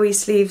flowy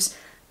sleeves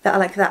that are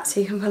like that, so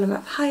you can pull them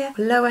up higher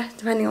or lower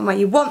depending on where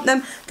you want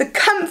them. The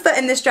comfort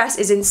in this dress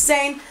is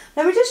insane.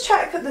 Let me just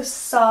check the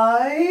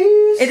size.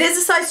 It is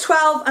a size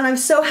 12, and I'm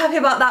so happy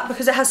about that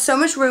because it has so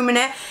much room in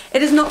it.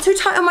 It is not too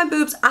tight on my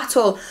boobs at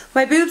all.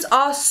 My boobs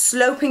are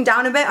sloping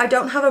down a bit. I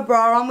don't have a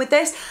bra on with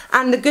this,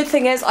 and the good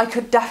thing is I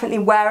could definitely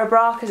wear a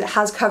bra because it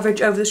has coverage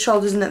over the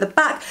shoulders and at the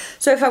back.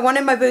 So if I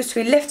wanted my boobs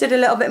to be lifted a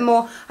little bit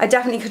more, I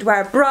definitely could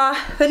wear a bra.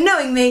 But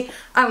knowing me,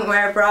 I won't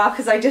wear a bra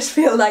because I just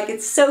feel like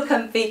it's so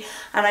comfy,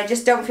 and I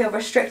just don't feel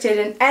restricted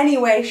in any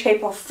way,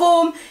 shape or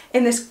form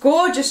in this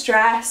gorgeous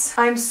dress.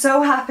 I'm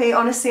so happy,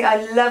 honestly, I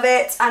love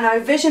it. And I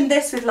envisioned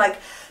this with like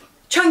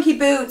chunky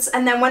boots,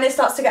 and then when it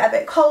starts to get a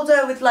bit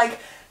colder with like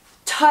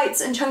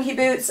tights and chunky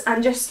boots,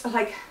 and just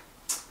like,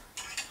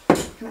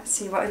 let's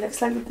see what it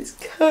looks like with this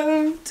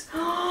coat.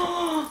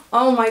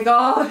 Oh my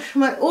gosh,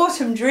 my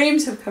autumn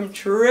dreams have come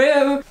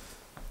true.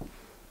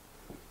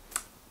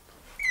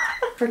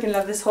 I freaking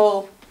love this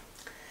haul.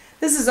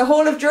 This is a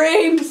haul of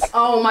dreams.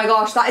 Oh my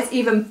gosh, that is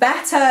even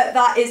better.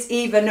 That is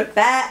even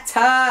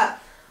better.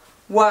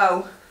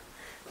 Whoa.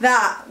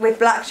 That with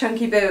black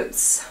chunky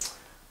boots.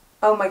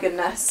 Oh my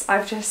goodness.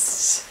 I've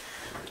just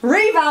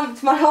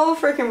revamped my whole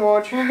freaking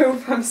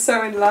wardrobe. I'm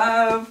so in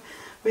love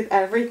with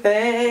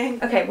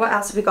everything. Okay, what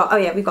else have we got? Oh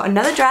yeah, we've got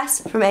another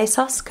dress from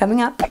ASOS coming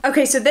up.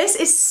 Okay, so this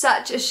is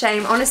such a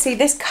shame. Honestly,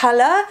 this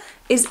colour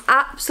is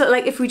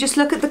absolutely, like if we just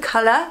look at the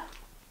colour,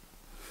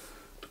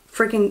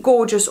 freaking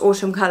gorgeous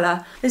autumn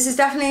colour. This is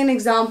definitely an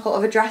example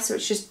of a dress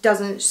which just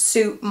doesn't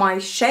suit my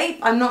shape.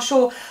 I'm not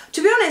sure,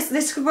 to be honest,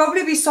 this could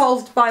probably be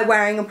solved by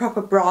wearing a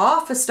proper bra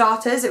for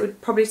starters. It would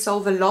probably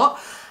solve a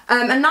lot.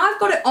 And now I've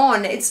got it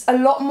on, it's a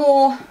lot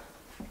more,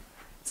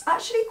 it's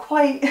actually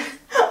quite,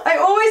 I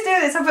always do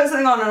this, I put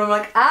something on and I'm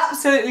like,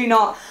 absolutely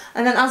not.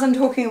 And then as I'm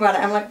talking about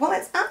it, I'm like, well,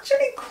 it's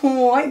actually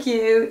quite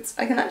cute.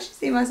 I can actually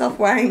see myself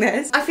wearing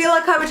this. I feel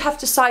like I would have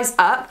to size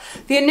up.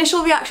 The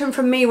initial reaction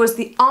from me was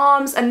the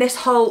arms and this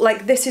whole,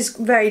 like, this is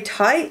very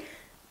tight.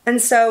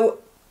 And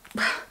so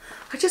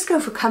I just go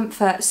for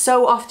comfort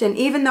so often.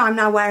 Even though I'm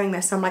now wearing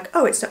this, I'm like,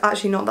 oh, it's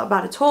actually not that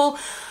bad at all.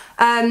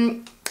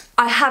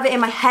 I have it in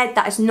my head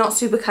that it's not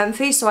super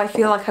comfy, so I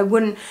feel like I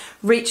wouldn't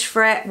reach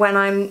for it when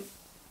I'm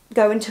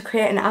going to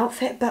create an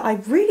outfit, but I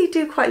really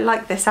do quite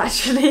like this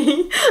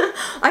actually.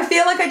 I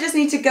feel like I just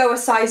need to go a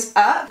size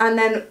up, and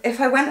then if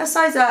I went a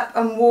size up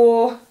and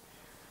wore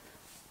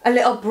a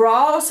little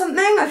bra or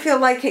something, I feel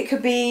like it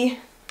could be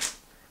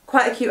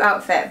quite a cute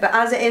outfit. But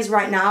as it is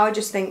right now, I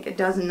just think it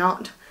does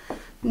not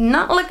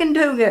looking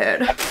too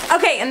good.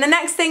 Okay, and the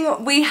next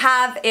thing we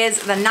have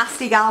is the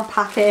Nasty Gal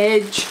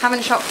package.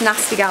 Haven't shopped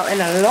Nasty Gal in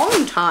a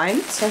long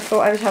time, so I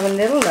thought I would have a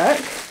little look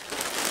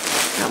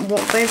at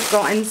what they've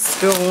got in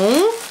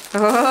store.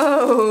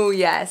 Oh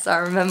yes, I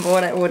remember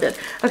what I ordered.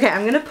 Okay,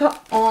 I'm gonna put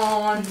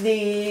on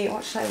the,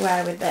 what should I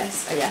wear with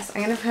this? Oh yes,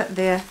 I'm gonna put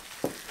the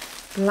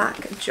black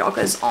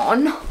joggers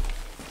on.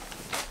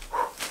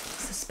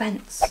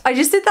 Suspense. I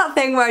just did that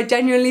thing where I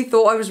genuinely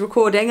thought I was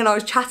recording and I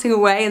was chatting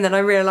away, and then I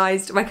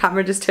realised my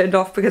camera just turned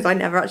off because I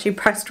never actually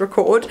pressed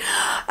record.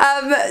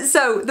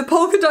 So the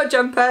polka dot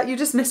jumper, you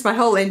just missed my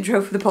whole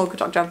intro for the polka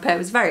dot jumper. It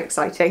was very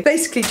exciting.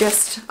 Basically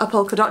just a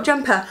polka dot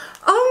jumper.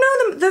 Oh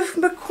no,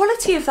 the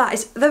quality of that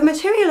is, the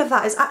material of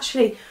that is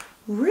actually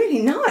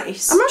really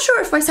nice. I'm not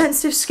sure if my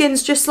sensitive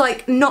skin's just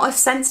like not as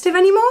sensitive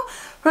anymore,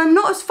 but I'm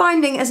not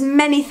finding as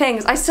many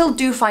things. I still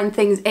do find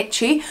things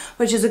itchy,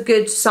 which is a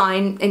good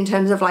sign in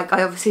terms of like,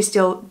 I obviously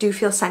still do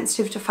feel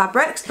sensitive to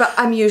fabrics, but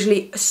I'm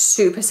usually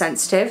super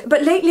sensitive.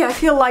 But lately I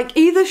feel like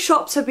either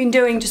shops have been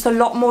doing just a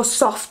lot more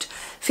soft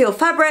feel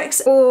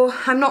fabrics, or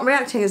I'm not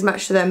reacting as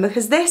much to them,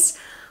 because this,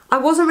 I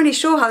wasn't really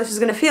sure how this was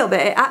gonna feel, but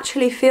it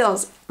actually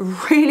feels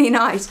really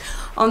nice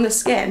on the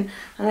skin.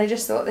 And I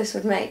just thought this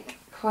would make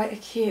quite a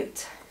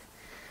cute,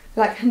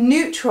 like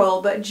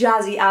neutral but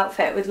jazzy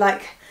outfit with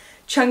like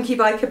chunky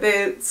biker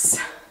boots.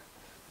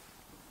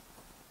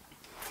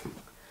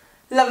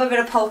 Love a bit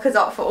of polka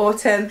dot for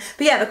autumn.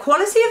 But yeah, the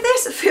quality of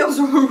this feels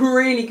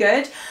really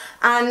good,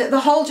 and the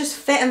whole just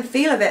fit and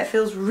feel of it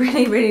feels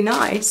really, really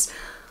nice.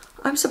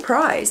 I'm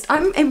surprised.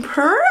 I'm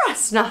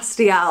impressed,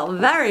 Nasty Al.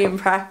 Very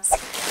impressed.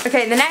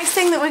 Okay, the next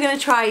thing that we're going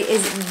to try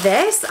is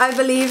this. I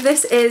believe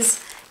this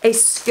is a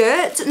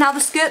skirt. Now,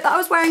 the skirt that I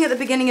was wearing at the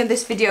beginning of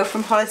this video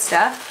from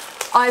Hollister,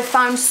 I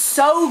found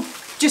so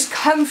just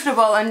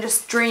comfortable and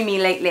just dreamy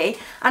lately.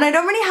 And I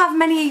don't really have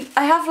many,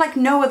 I have like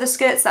no other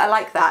skirts that are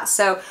like that.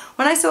 So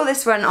when I saw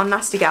this one on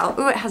Nasty Gal,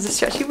 ooh, it has a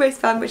stretchy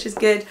waistband, which is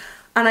good.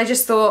 And I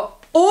just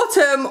thought,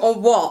 autumn or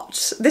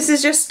what? This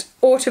is just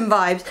autumn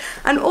vibes.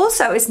 And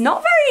also, it's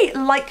not very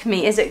like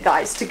me, is it,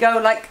 guys, to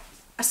go like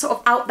a sort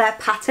of out there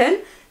pattern.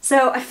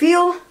 So I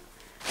feel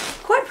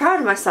quite proud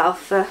of myself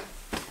for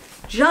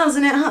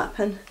jazzing it up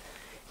and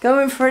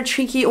going for a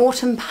cheeky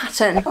autumn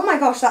pattern. Oh my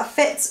gosh, that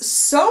fits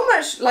so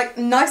much like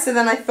nicer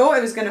than I thought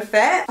it was gonna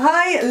fit.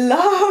 I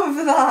love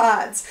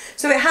that.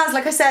 So it has,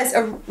 like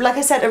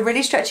I said, a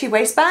really stretchy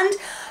waistband,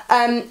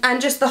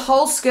 and just the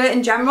whole skirt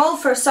in general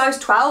for a size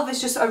 12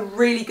 is just a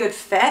really good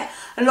fit.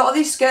 A lot of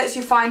these skirts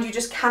you find you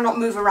just cannot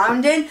move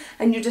around in,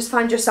 and you just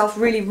find yourself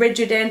really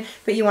rigid in,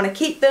 but you want to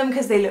keep them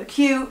because they look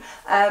cute,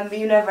 but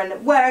you never end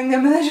up wearing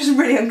them, and they're just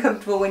really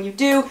uncomfortable when you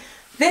do.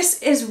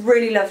 This is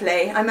really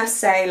lovely, I must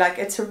say. Like,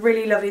 it's a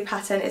really lovely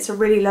pattern, it's a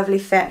really lovely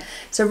fit,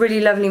 it's a really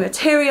lovely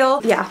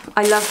material. Yeah,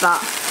 I love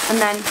that. And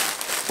then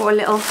for a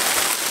little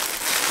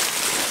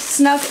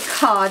snug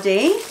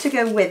cardi to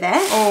go with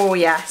it. Oh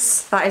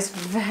yes, that is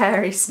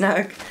very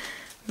snug.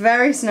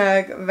 Very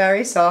snug,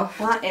 very soft.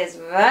 That is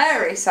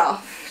very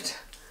soft.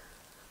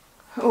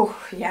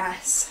 Oh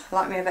yes, I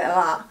like me a bit of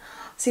that.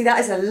 See,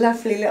 that is a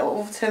lovely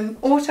little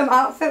autumn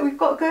outfit we've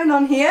got going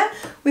on here.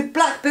 With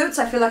black boots,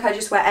 I feel like I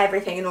just wear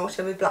everything in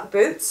autumn with black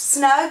boots.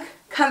 Snug,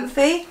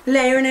 comfy,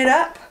 layering it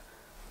up.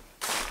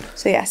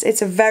 So yes,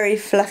 it's a very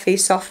fluffy,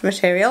 soft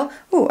material.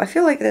 Oh, I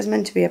feel like there's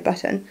meant to be a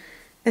button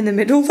in the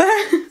middle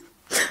there.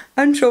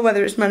 Unsure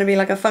whether it's meant to be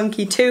like a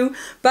funky 2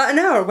 button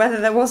or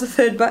whether there was a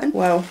 3rd button.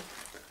 Well,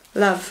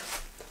 love.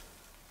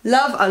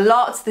 Love a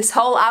lot this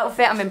whole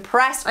outfit. I'm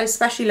impressed. I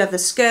especially love the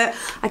skirt.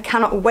 I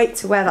cannot wait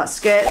to wear that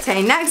skirt.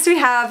 Okay, next we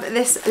have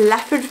this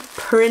leopard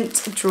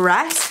print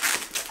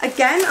dress.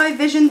 Again, I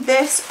visioned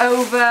this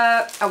over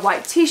a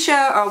white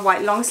t-shirt or a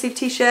white long sleeve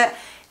t-shirt.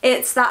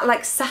 It's that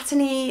like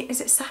satiny, is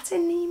it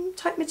satiny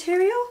type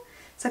material?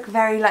 It's like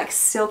very like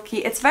silky,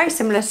 it's very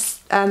similar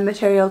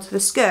material to the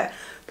skirt.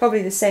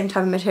 Probably the same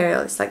type of material.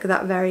 It's like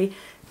that very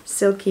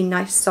silky,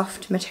 nice,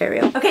 soft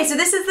material. Okay, so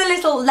this is the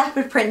little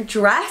leopard print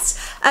dress.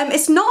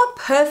 It's not a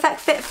perfect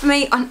fit for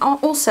me, and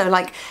also,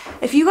 like,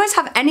 if you guys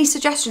have any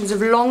suggestions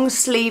of long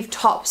sleeve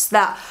tops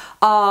that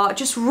are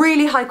just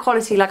really high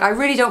quality, like I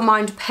really don't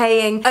mind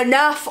paying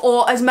enough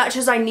or as much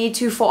as I need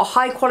to for a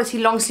high quality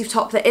long sleeve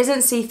top that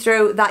isn't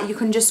see-through, that you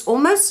can just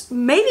almost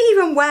maybe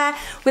even wear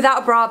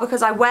without a bra,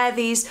 because I wear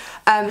these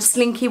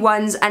slinky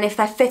ones, and if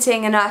they're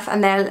fitting enough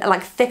and they're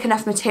like thick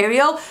enough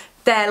material,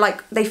 they're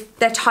like,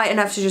 they're tight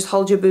enough to just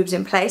hold your boobs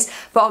in place,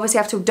 but obviously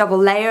I have to double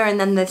layer, and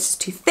then this is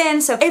too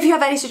thin. So if you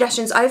have any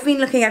suggestions, I've been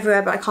looking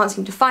everywhere but I can't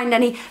seem to find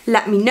any,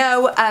 let me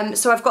know.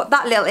 So I've got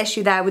that little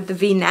issue there with the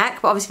V-neck,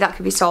 but obviously that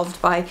could be solved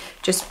by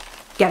just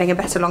getting a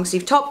better long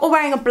sleeve top or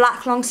wearing a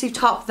black long sleeve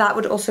top. That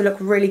would also look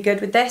really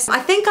good with this. I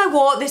think I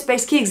wore this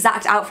basically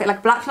exact outfit,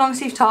 like black long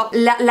sleeve top,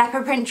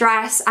 leopard print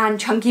dress and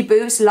chunky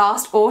boots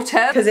last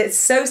autumn, because it's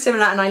so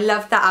similar and I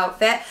loved that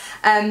outfit.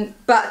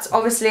 But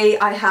obviously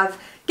I have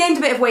gained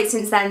a bit of weight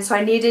since then, so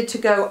I needed to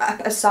go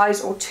up a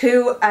size or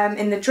 2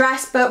 in the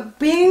dress, but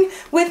being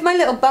with my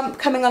little bump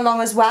coming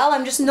along as well,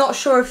 I'm just not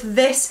sure if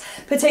this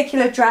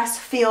particular dress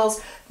feels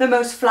the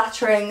most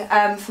flattering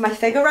for my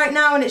figure right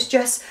now, and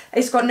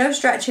it's got no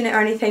stretch in it or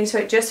anything, so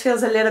it just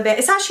feels a little bit,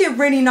 it's actually a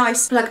really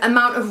nice like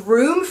amount of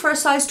room for a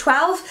size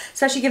 12,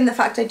 especially given the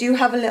fact I do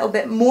have a little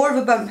bit more of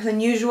a bump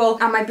than usual,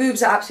 and my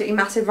boobs are absolutely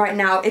massive right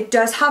now. It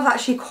does have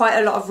actually quite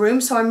a lot of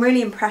room, so I'm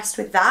really impressed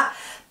with that.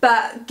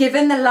 But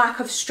given the lack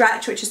of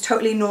stretch, which is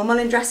totally normal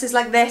in dresses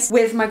like this,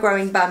 with my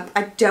growing bump,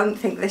 I don't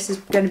think this is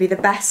going to be the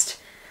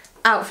best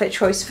outfit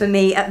choice for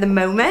me at the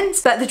moment.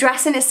 But the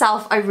dress in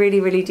itself, I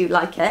really, really do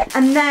like it.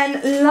 And then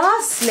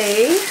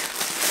lastly,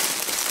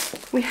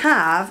 we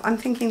have, I'm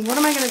thinking, what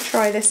am I going to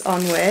try this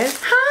on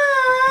with?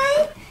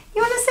 Hi!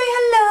 You want to say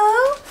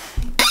hello?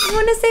 You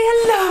want to say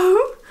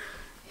hello?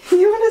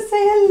 You want to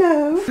say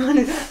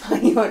hello?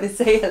 You want to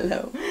say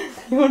hello?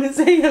 You want to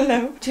say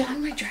hello? Do you like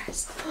my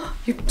dress?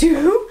 You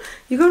do?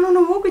 You going on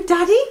a walk with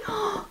Daddy?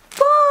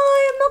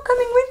 Bye, I'm not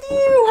coming with you.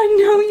 I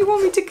know you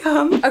want me to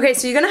come. Okay,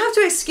 so you're gonna have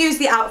to excuse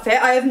the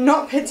outfit. I have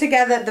not put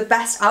together the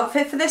best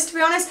outfit for this, to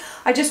be honest.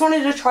 I just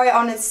wanted to try it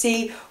on and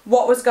see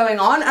what was going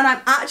on, and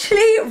I'm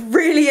actually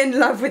really in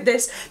love with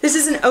this. This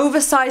is an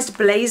oversized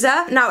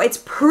blazer. Now,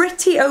 it's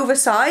pretty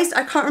oversized.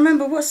 I can't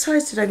remember, what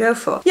size did I go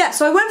for? Yeah,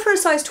 so I went for a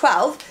size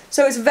 12,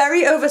 so it's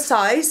very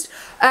oversized.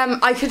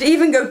 I could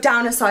even go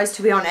down a size,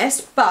 to be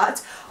honest,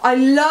 but I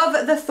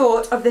love the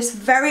thought of this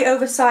very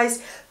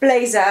oversized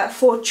blazer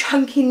for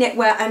chunky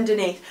knitwear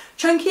underneath.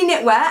 Chunky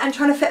knitwear and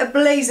trying to fit a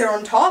blazer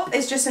on top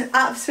is just an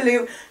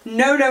absolute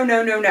no, no,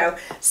 no, no, no.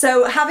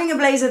 So having a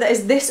blazer that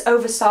is this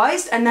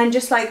oversized and then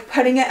just like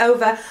putting it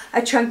over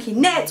a chunky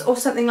knit or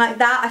something like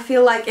that, I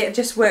feel like it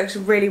just works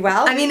really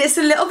well. I mean, it's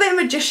a little bit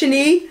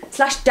magician-y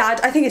 /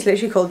 dad. I think it's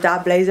literally called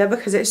dad blazer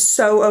because it's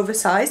so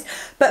oversized,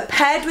 but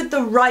paired with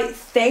the right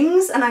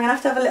things, and I'm gonna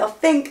have a little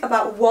think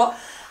about what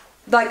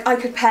like I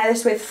could pair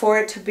this with for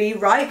it to be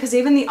right, because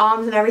even the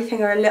arms and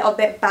everything are a little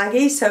bit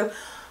baggy, so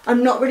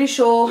I'm not really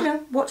sure, you know,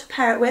 what to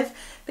pair it with.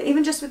 But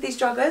even just with these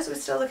joggers, we're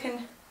still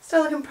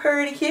looking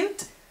pretty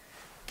cute.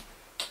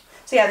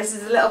 So yeah, this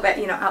is a little bit,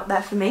 you know, out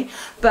there for me,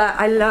 but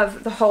I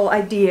love the whole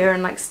idea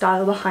and like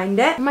style behind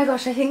it. Oh my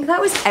gosh, I think that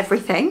was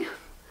everything.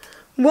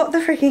 What the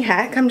freaking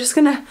heck? I'm just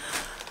gonna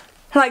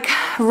like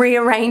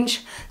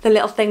rearrange the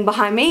little thing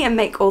behind me and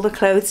make all the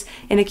clothes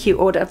in a cute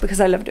order because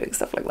I love doing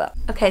stuff like that.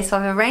 Okay, so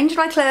I've arranged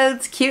my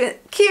clothes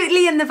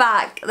cutely in the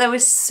back. There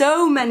was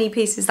so many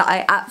pieces that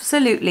I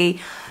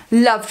absolutely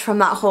loved from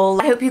that haul.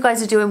 I hope you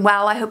guys are doing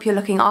well. I hope you're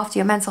looking after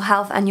your mental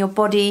health and your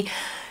body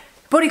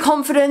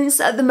confidence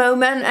at the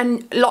moment,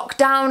 and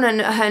lockdown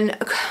and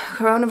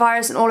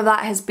coronavirus and all of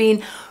that has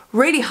been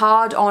really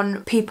hard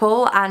on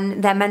people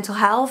and their mental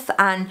health,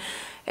 and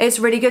it's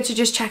really good to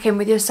just check in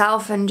with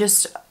yourself and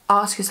just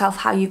ask yourself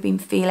how you've been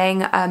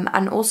feeling,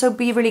 and also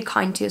be really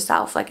kind to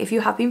yourself. Like, if you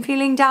have been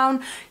feeling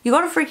down, you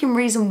got a freaking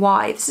reason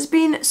why. This has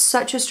been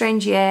such a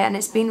strange year and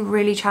it's been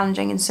really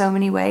challenging in so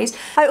many ways.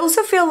 I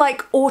also feel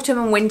like autumn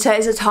and winter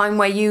is a time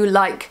where you're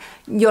like,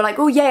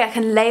 oh yay, I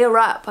can layer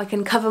up, I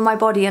can cover my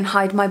body and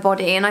hide my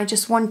body. And I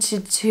just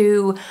wanted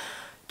to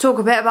talk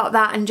a bit about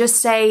that and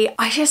just say,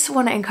 I just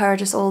want to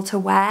encourage us all to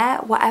wear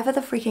whatever the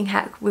freaking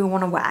heck we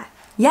want to wear.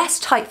 Yes,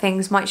 tight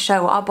things might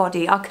show our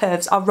body, our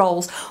curves, our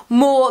rolls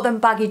more than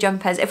baggy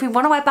jumpers. If we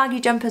want to wear baggy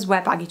jumpers,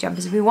 wear baggy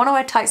jumpers. If we want to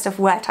wear tight stuff,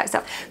 wear tight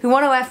stuff. If we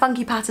want to wear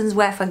funky patterns,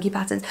 wear funky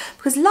patterns.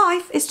 Because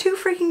life is too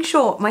freaking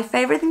short. My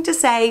favourite thing to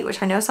say,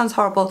 which I know sounds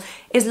horrible,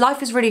 is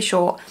life is really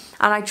short.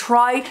 And I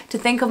try to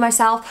think of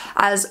myself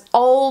as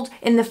old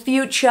in the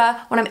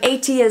future when I'm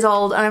 80 years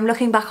old and I'm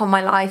looking back on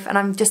my life and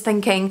I'm just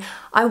thinking,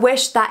 I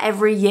wish that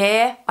every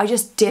year I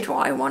just did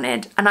what I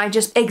wanted and I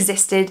just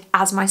existed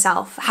as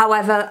myself.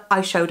 However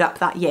I showed up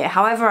that year,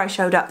 however I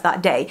showed up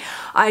that day.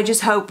 I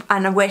just hope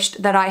and I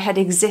wished that I had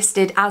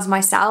existed as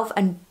myself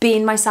and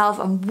been myself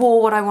and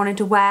wore what I wanted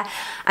to wear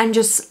and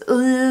just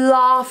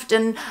laughed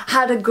and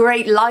had a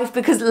great life,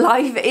 because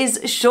life is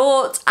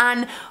short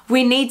and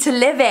we need to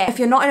live it. If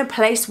you're not in a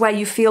place where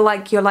you feel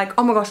like you're like,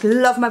 oh my gosh,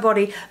 love my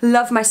body,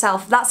 love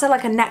myself, that's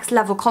like a next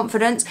level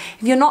confidence.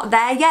 If you're not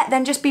there yet,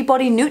 then just be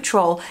body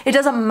neutral. It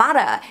doesn't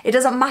matter. It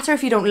doesn't matter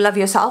if you don't love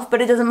yourself,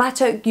 but it doesn't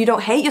matter, you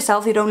don't hate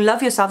yourself, you don't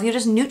love yourself, you're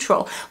just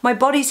neutral. My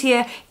body's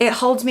here, it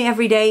holds me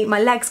every day,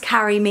 my legs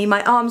carry me,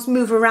 my arms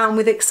move around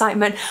with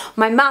excitement,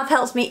 my mouth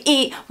helps me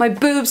eat, my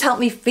boobs help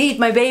me feed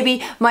my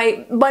baby,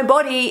 my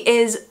body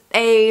is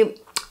a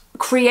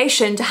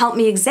creation to help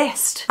me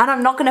exist. And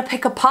I'm not gonna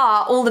pick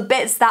apart all the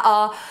bits that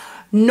are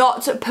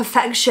not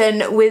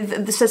perfection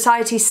with the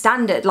society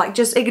standard. Like,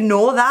 just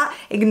ignore that,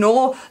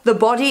 ignore the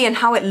body and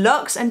how it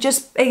looks, and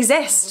just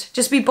exist.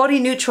 Just be body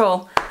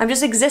neutral. I'm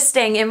just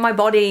existing in my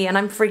body and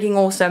I'm freaking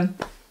awesome.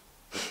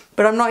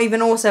 But I'm not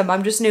even awesome,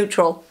 I'm just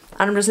neutral.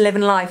 And I'm just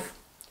living life,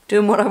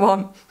 doing what I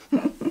want.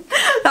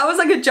 That was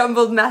like a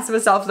jumbled mess of a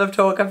self-love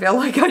talk. I feel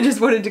like I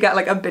just wanted to get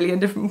like a billion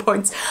different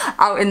points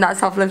out in that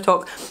self-love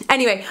talk.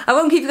 Anyway, I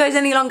won't keep you guys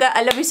any longer.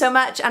 I love you so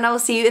much and I will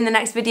see you in the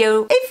next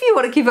video. If you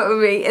want to keep up with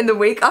me in the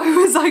week, I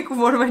was like,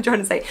 what am I trying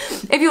to say?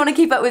 If you want to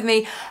keep up with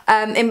me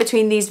in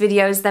between these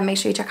videos, then make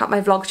sure you check out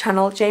my vlog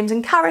channel, James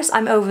and Caris.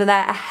 I'm over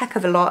there a heck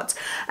of a lot.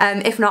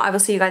 If not, I will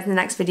see you guys in the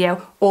next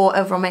video or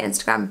over on my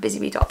Instagram,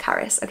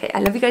 busybee.caris. Okay, I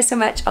love you guys so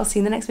much. I'll see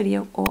you in the next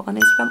video or on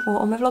Instagram or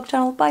on my vlog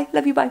channel. Bye.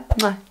 Love you. Bye.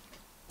 Mwah.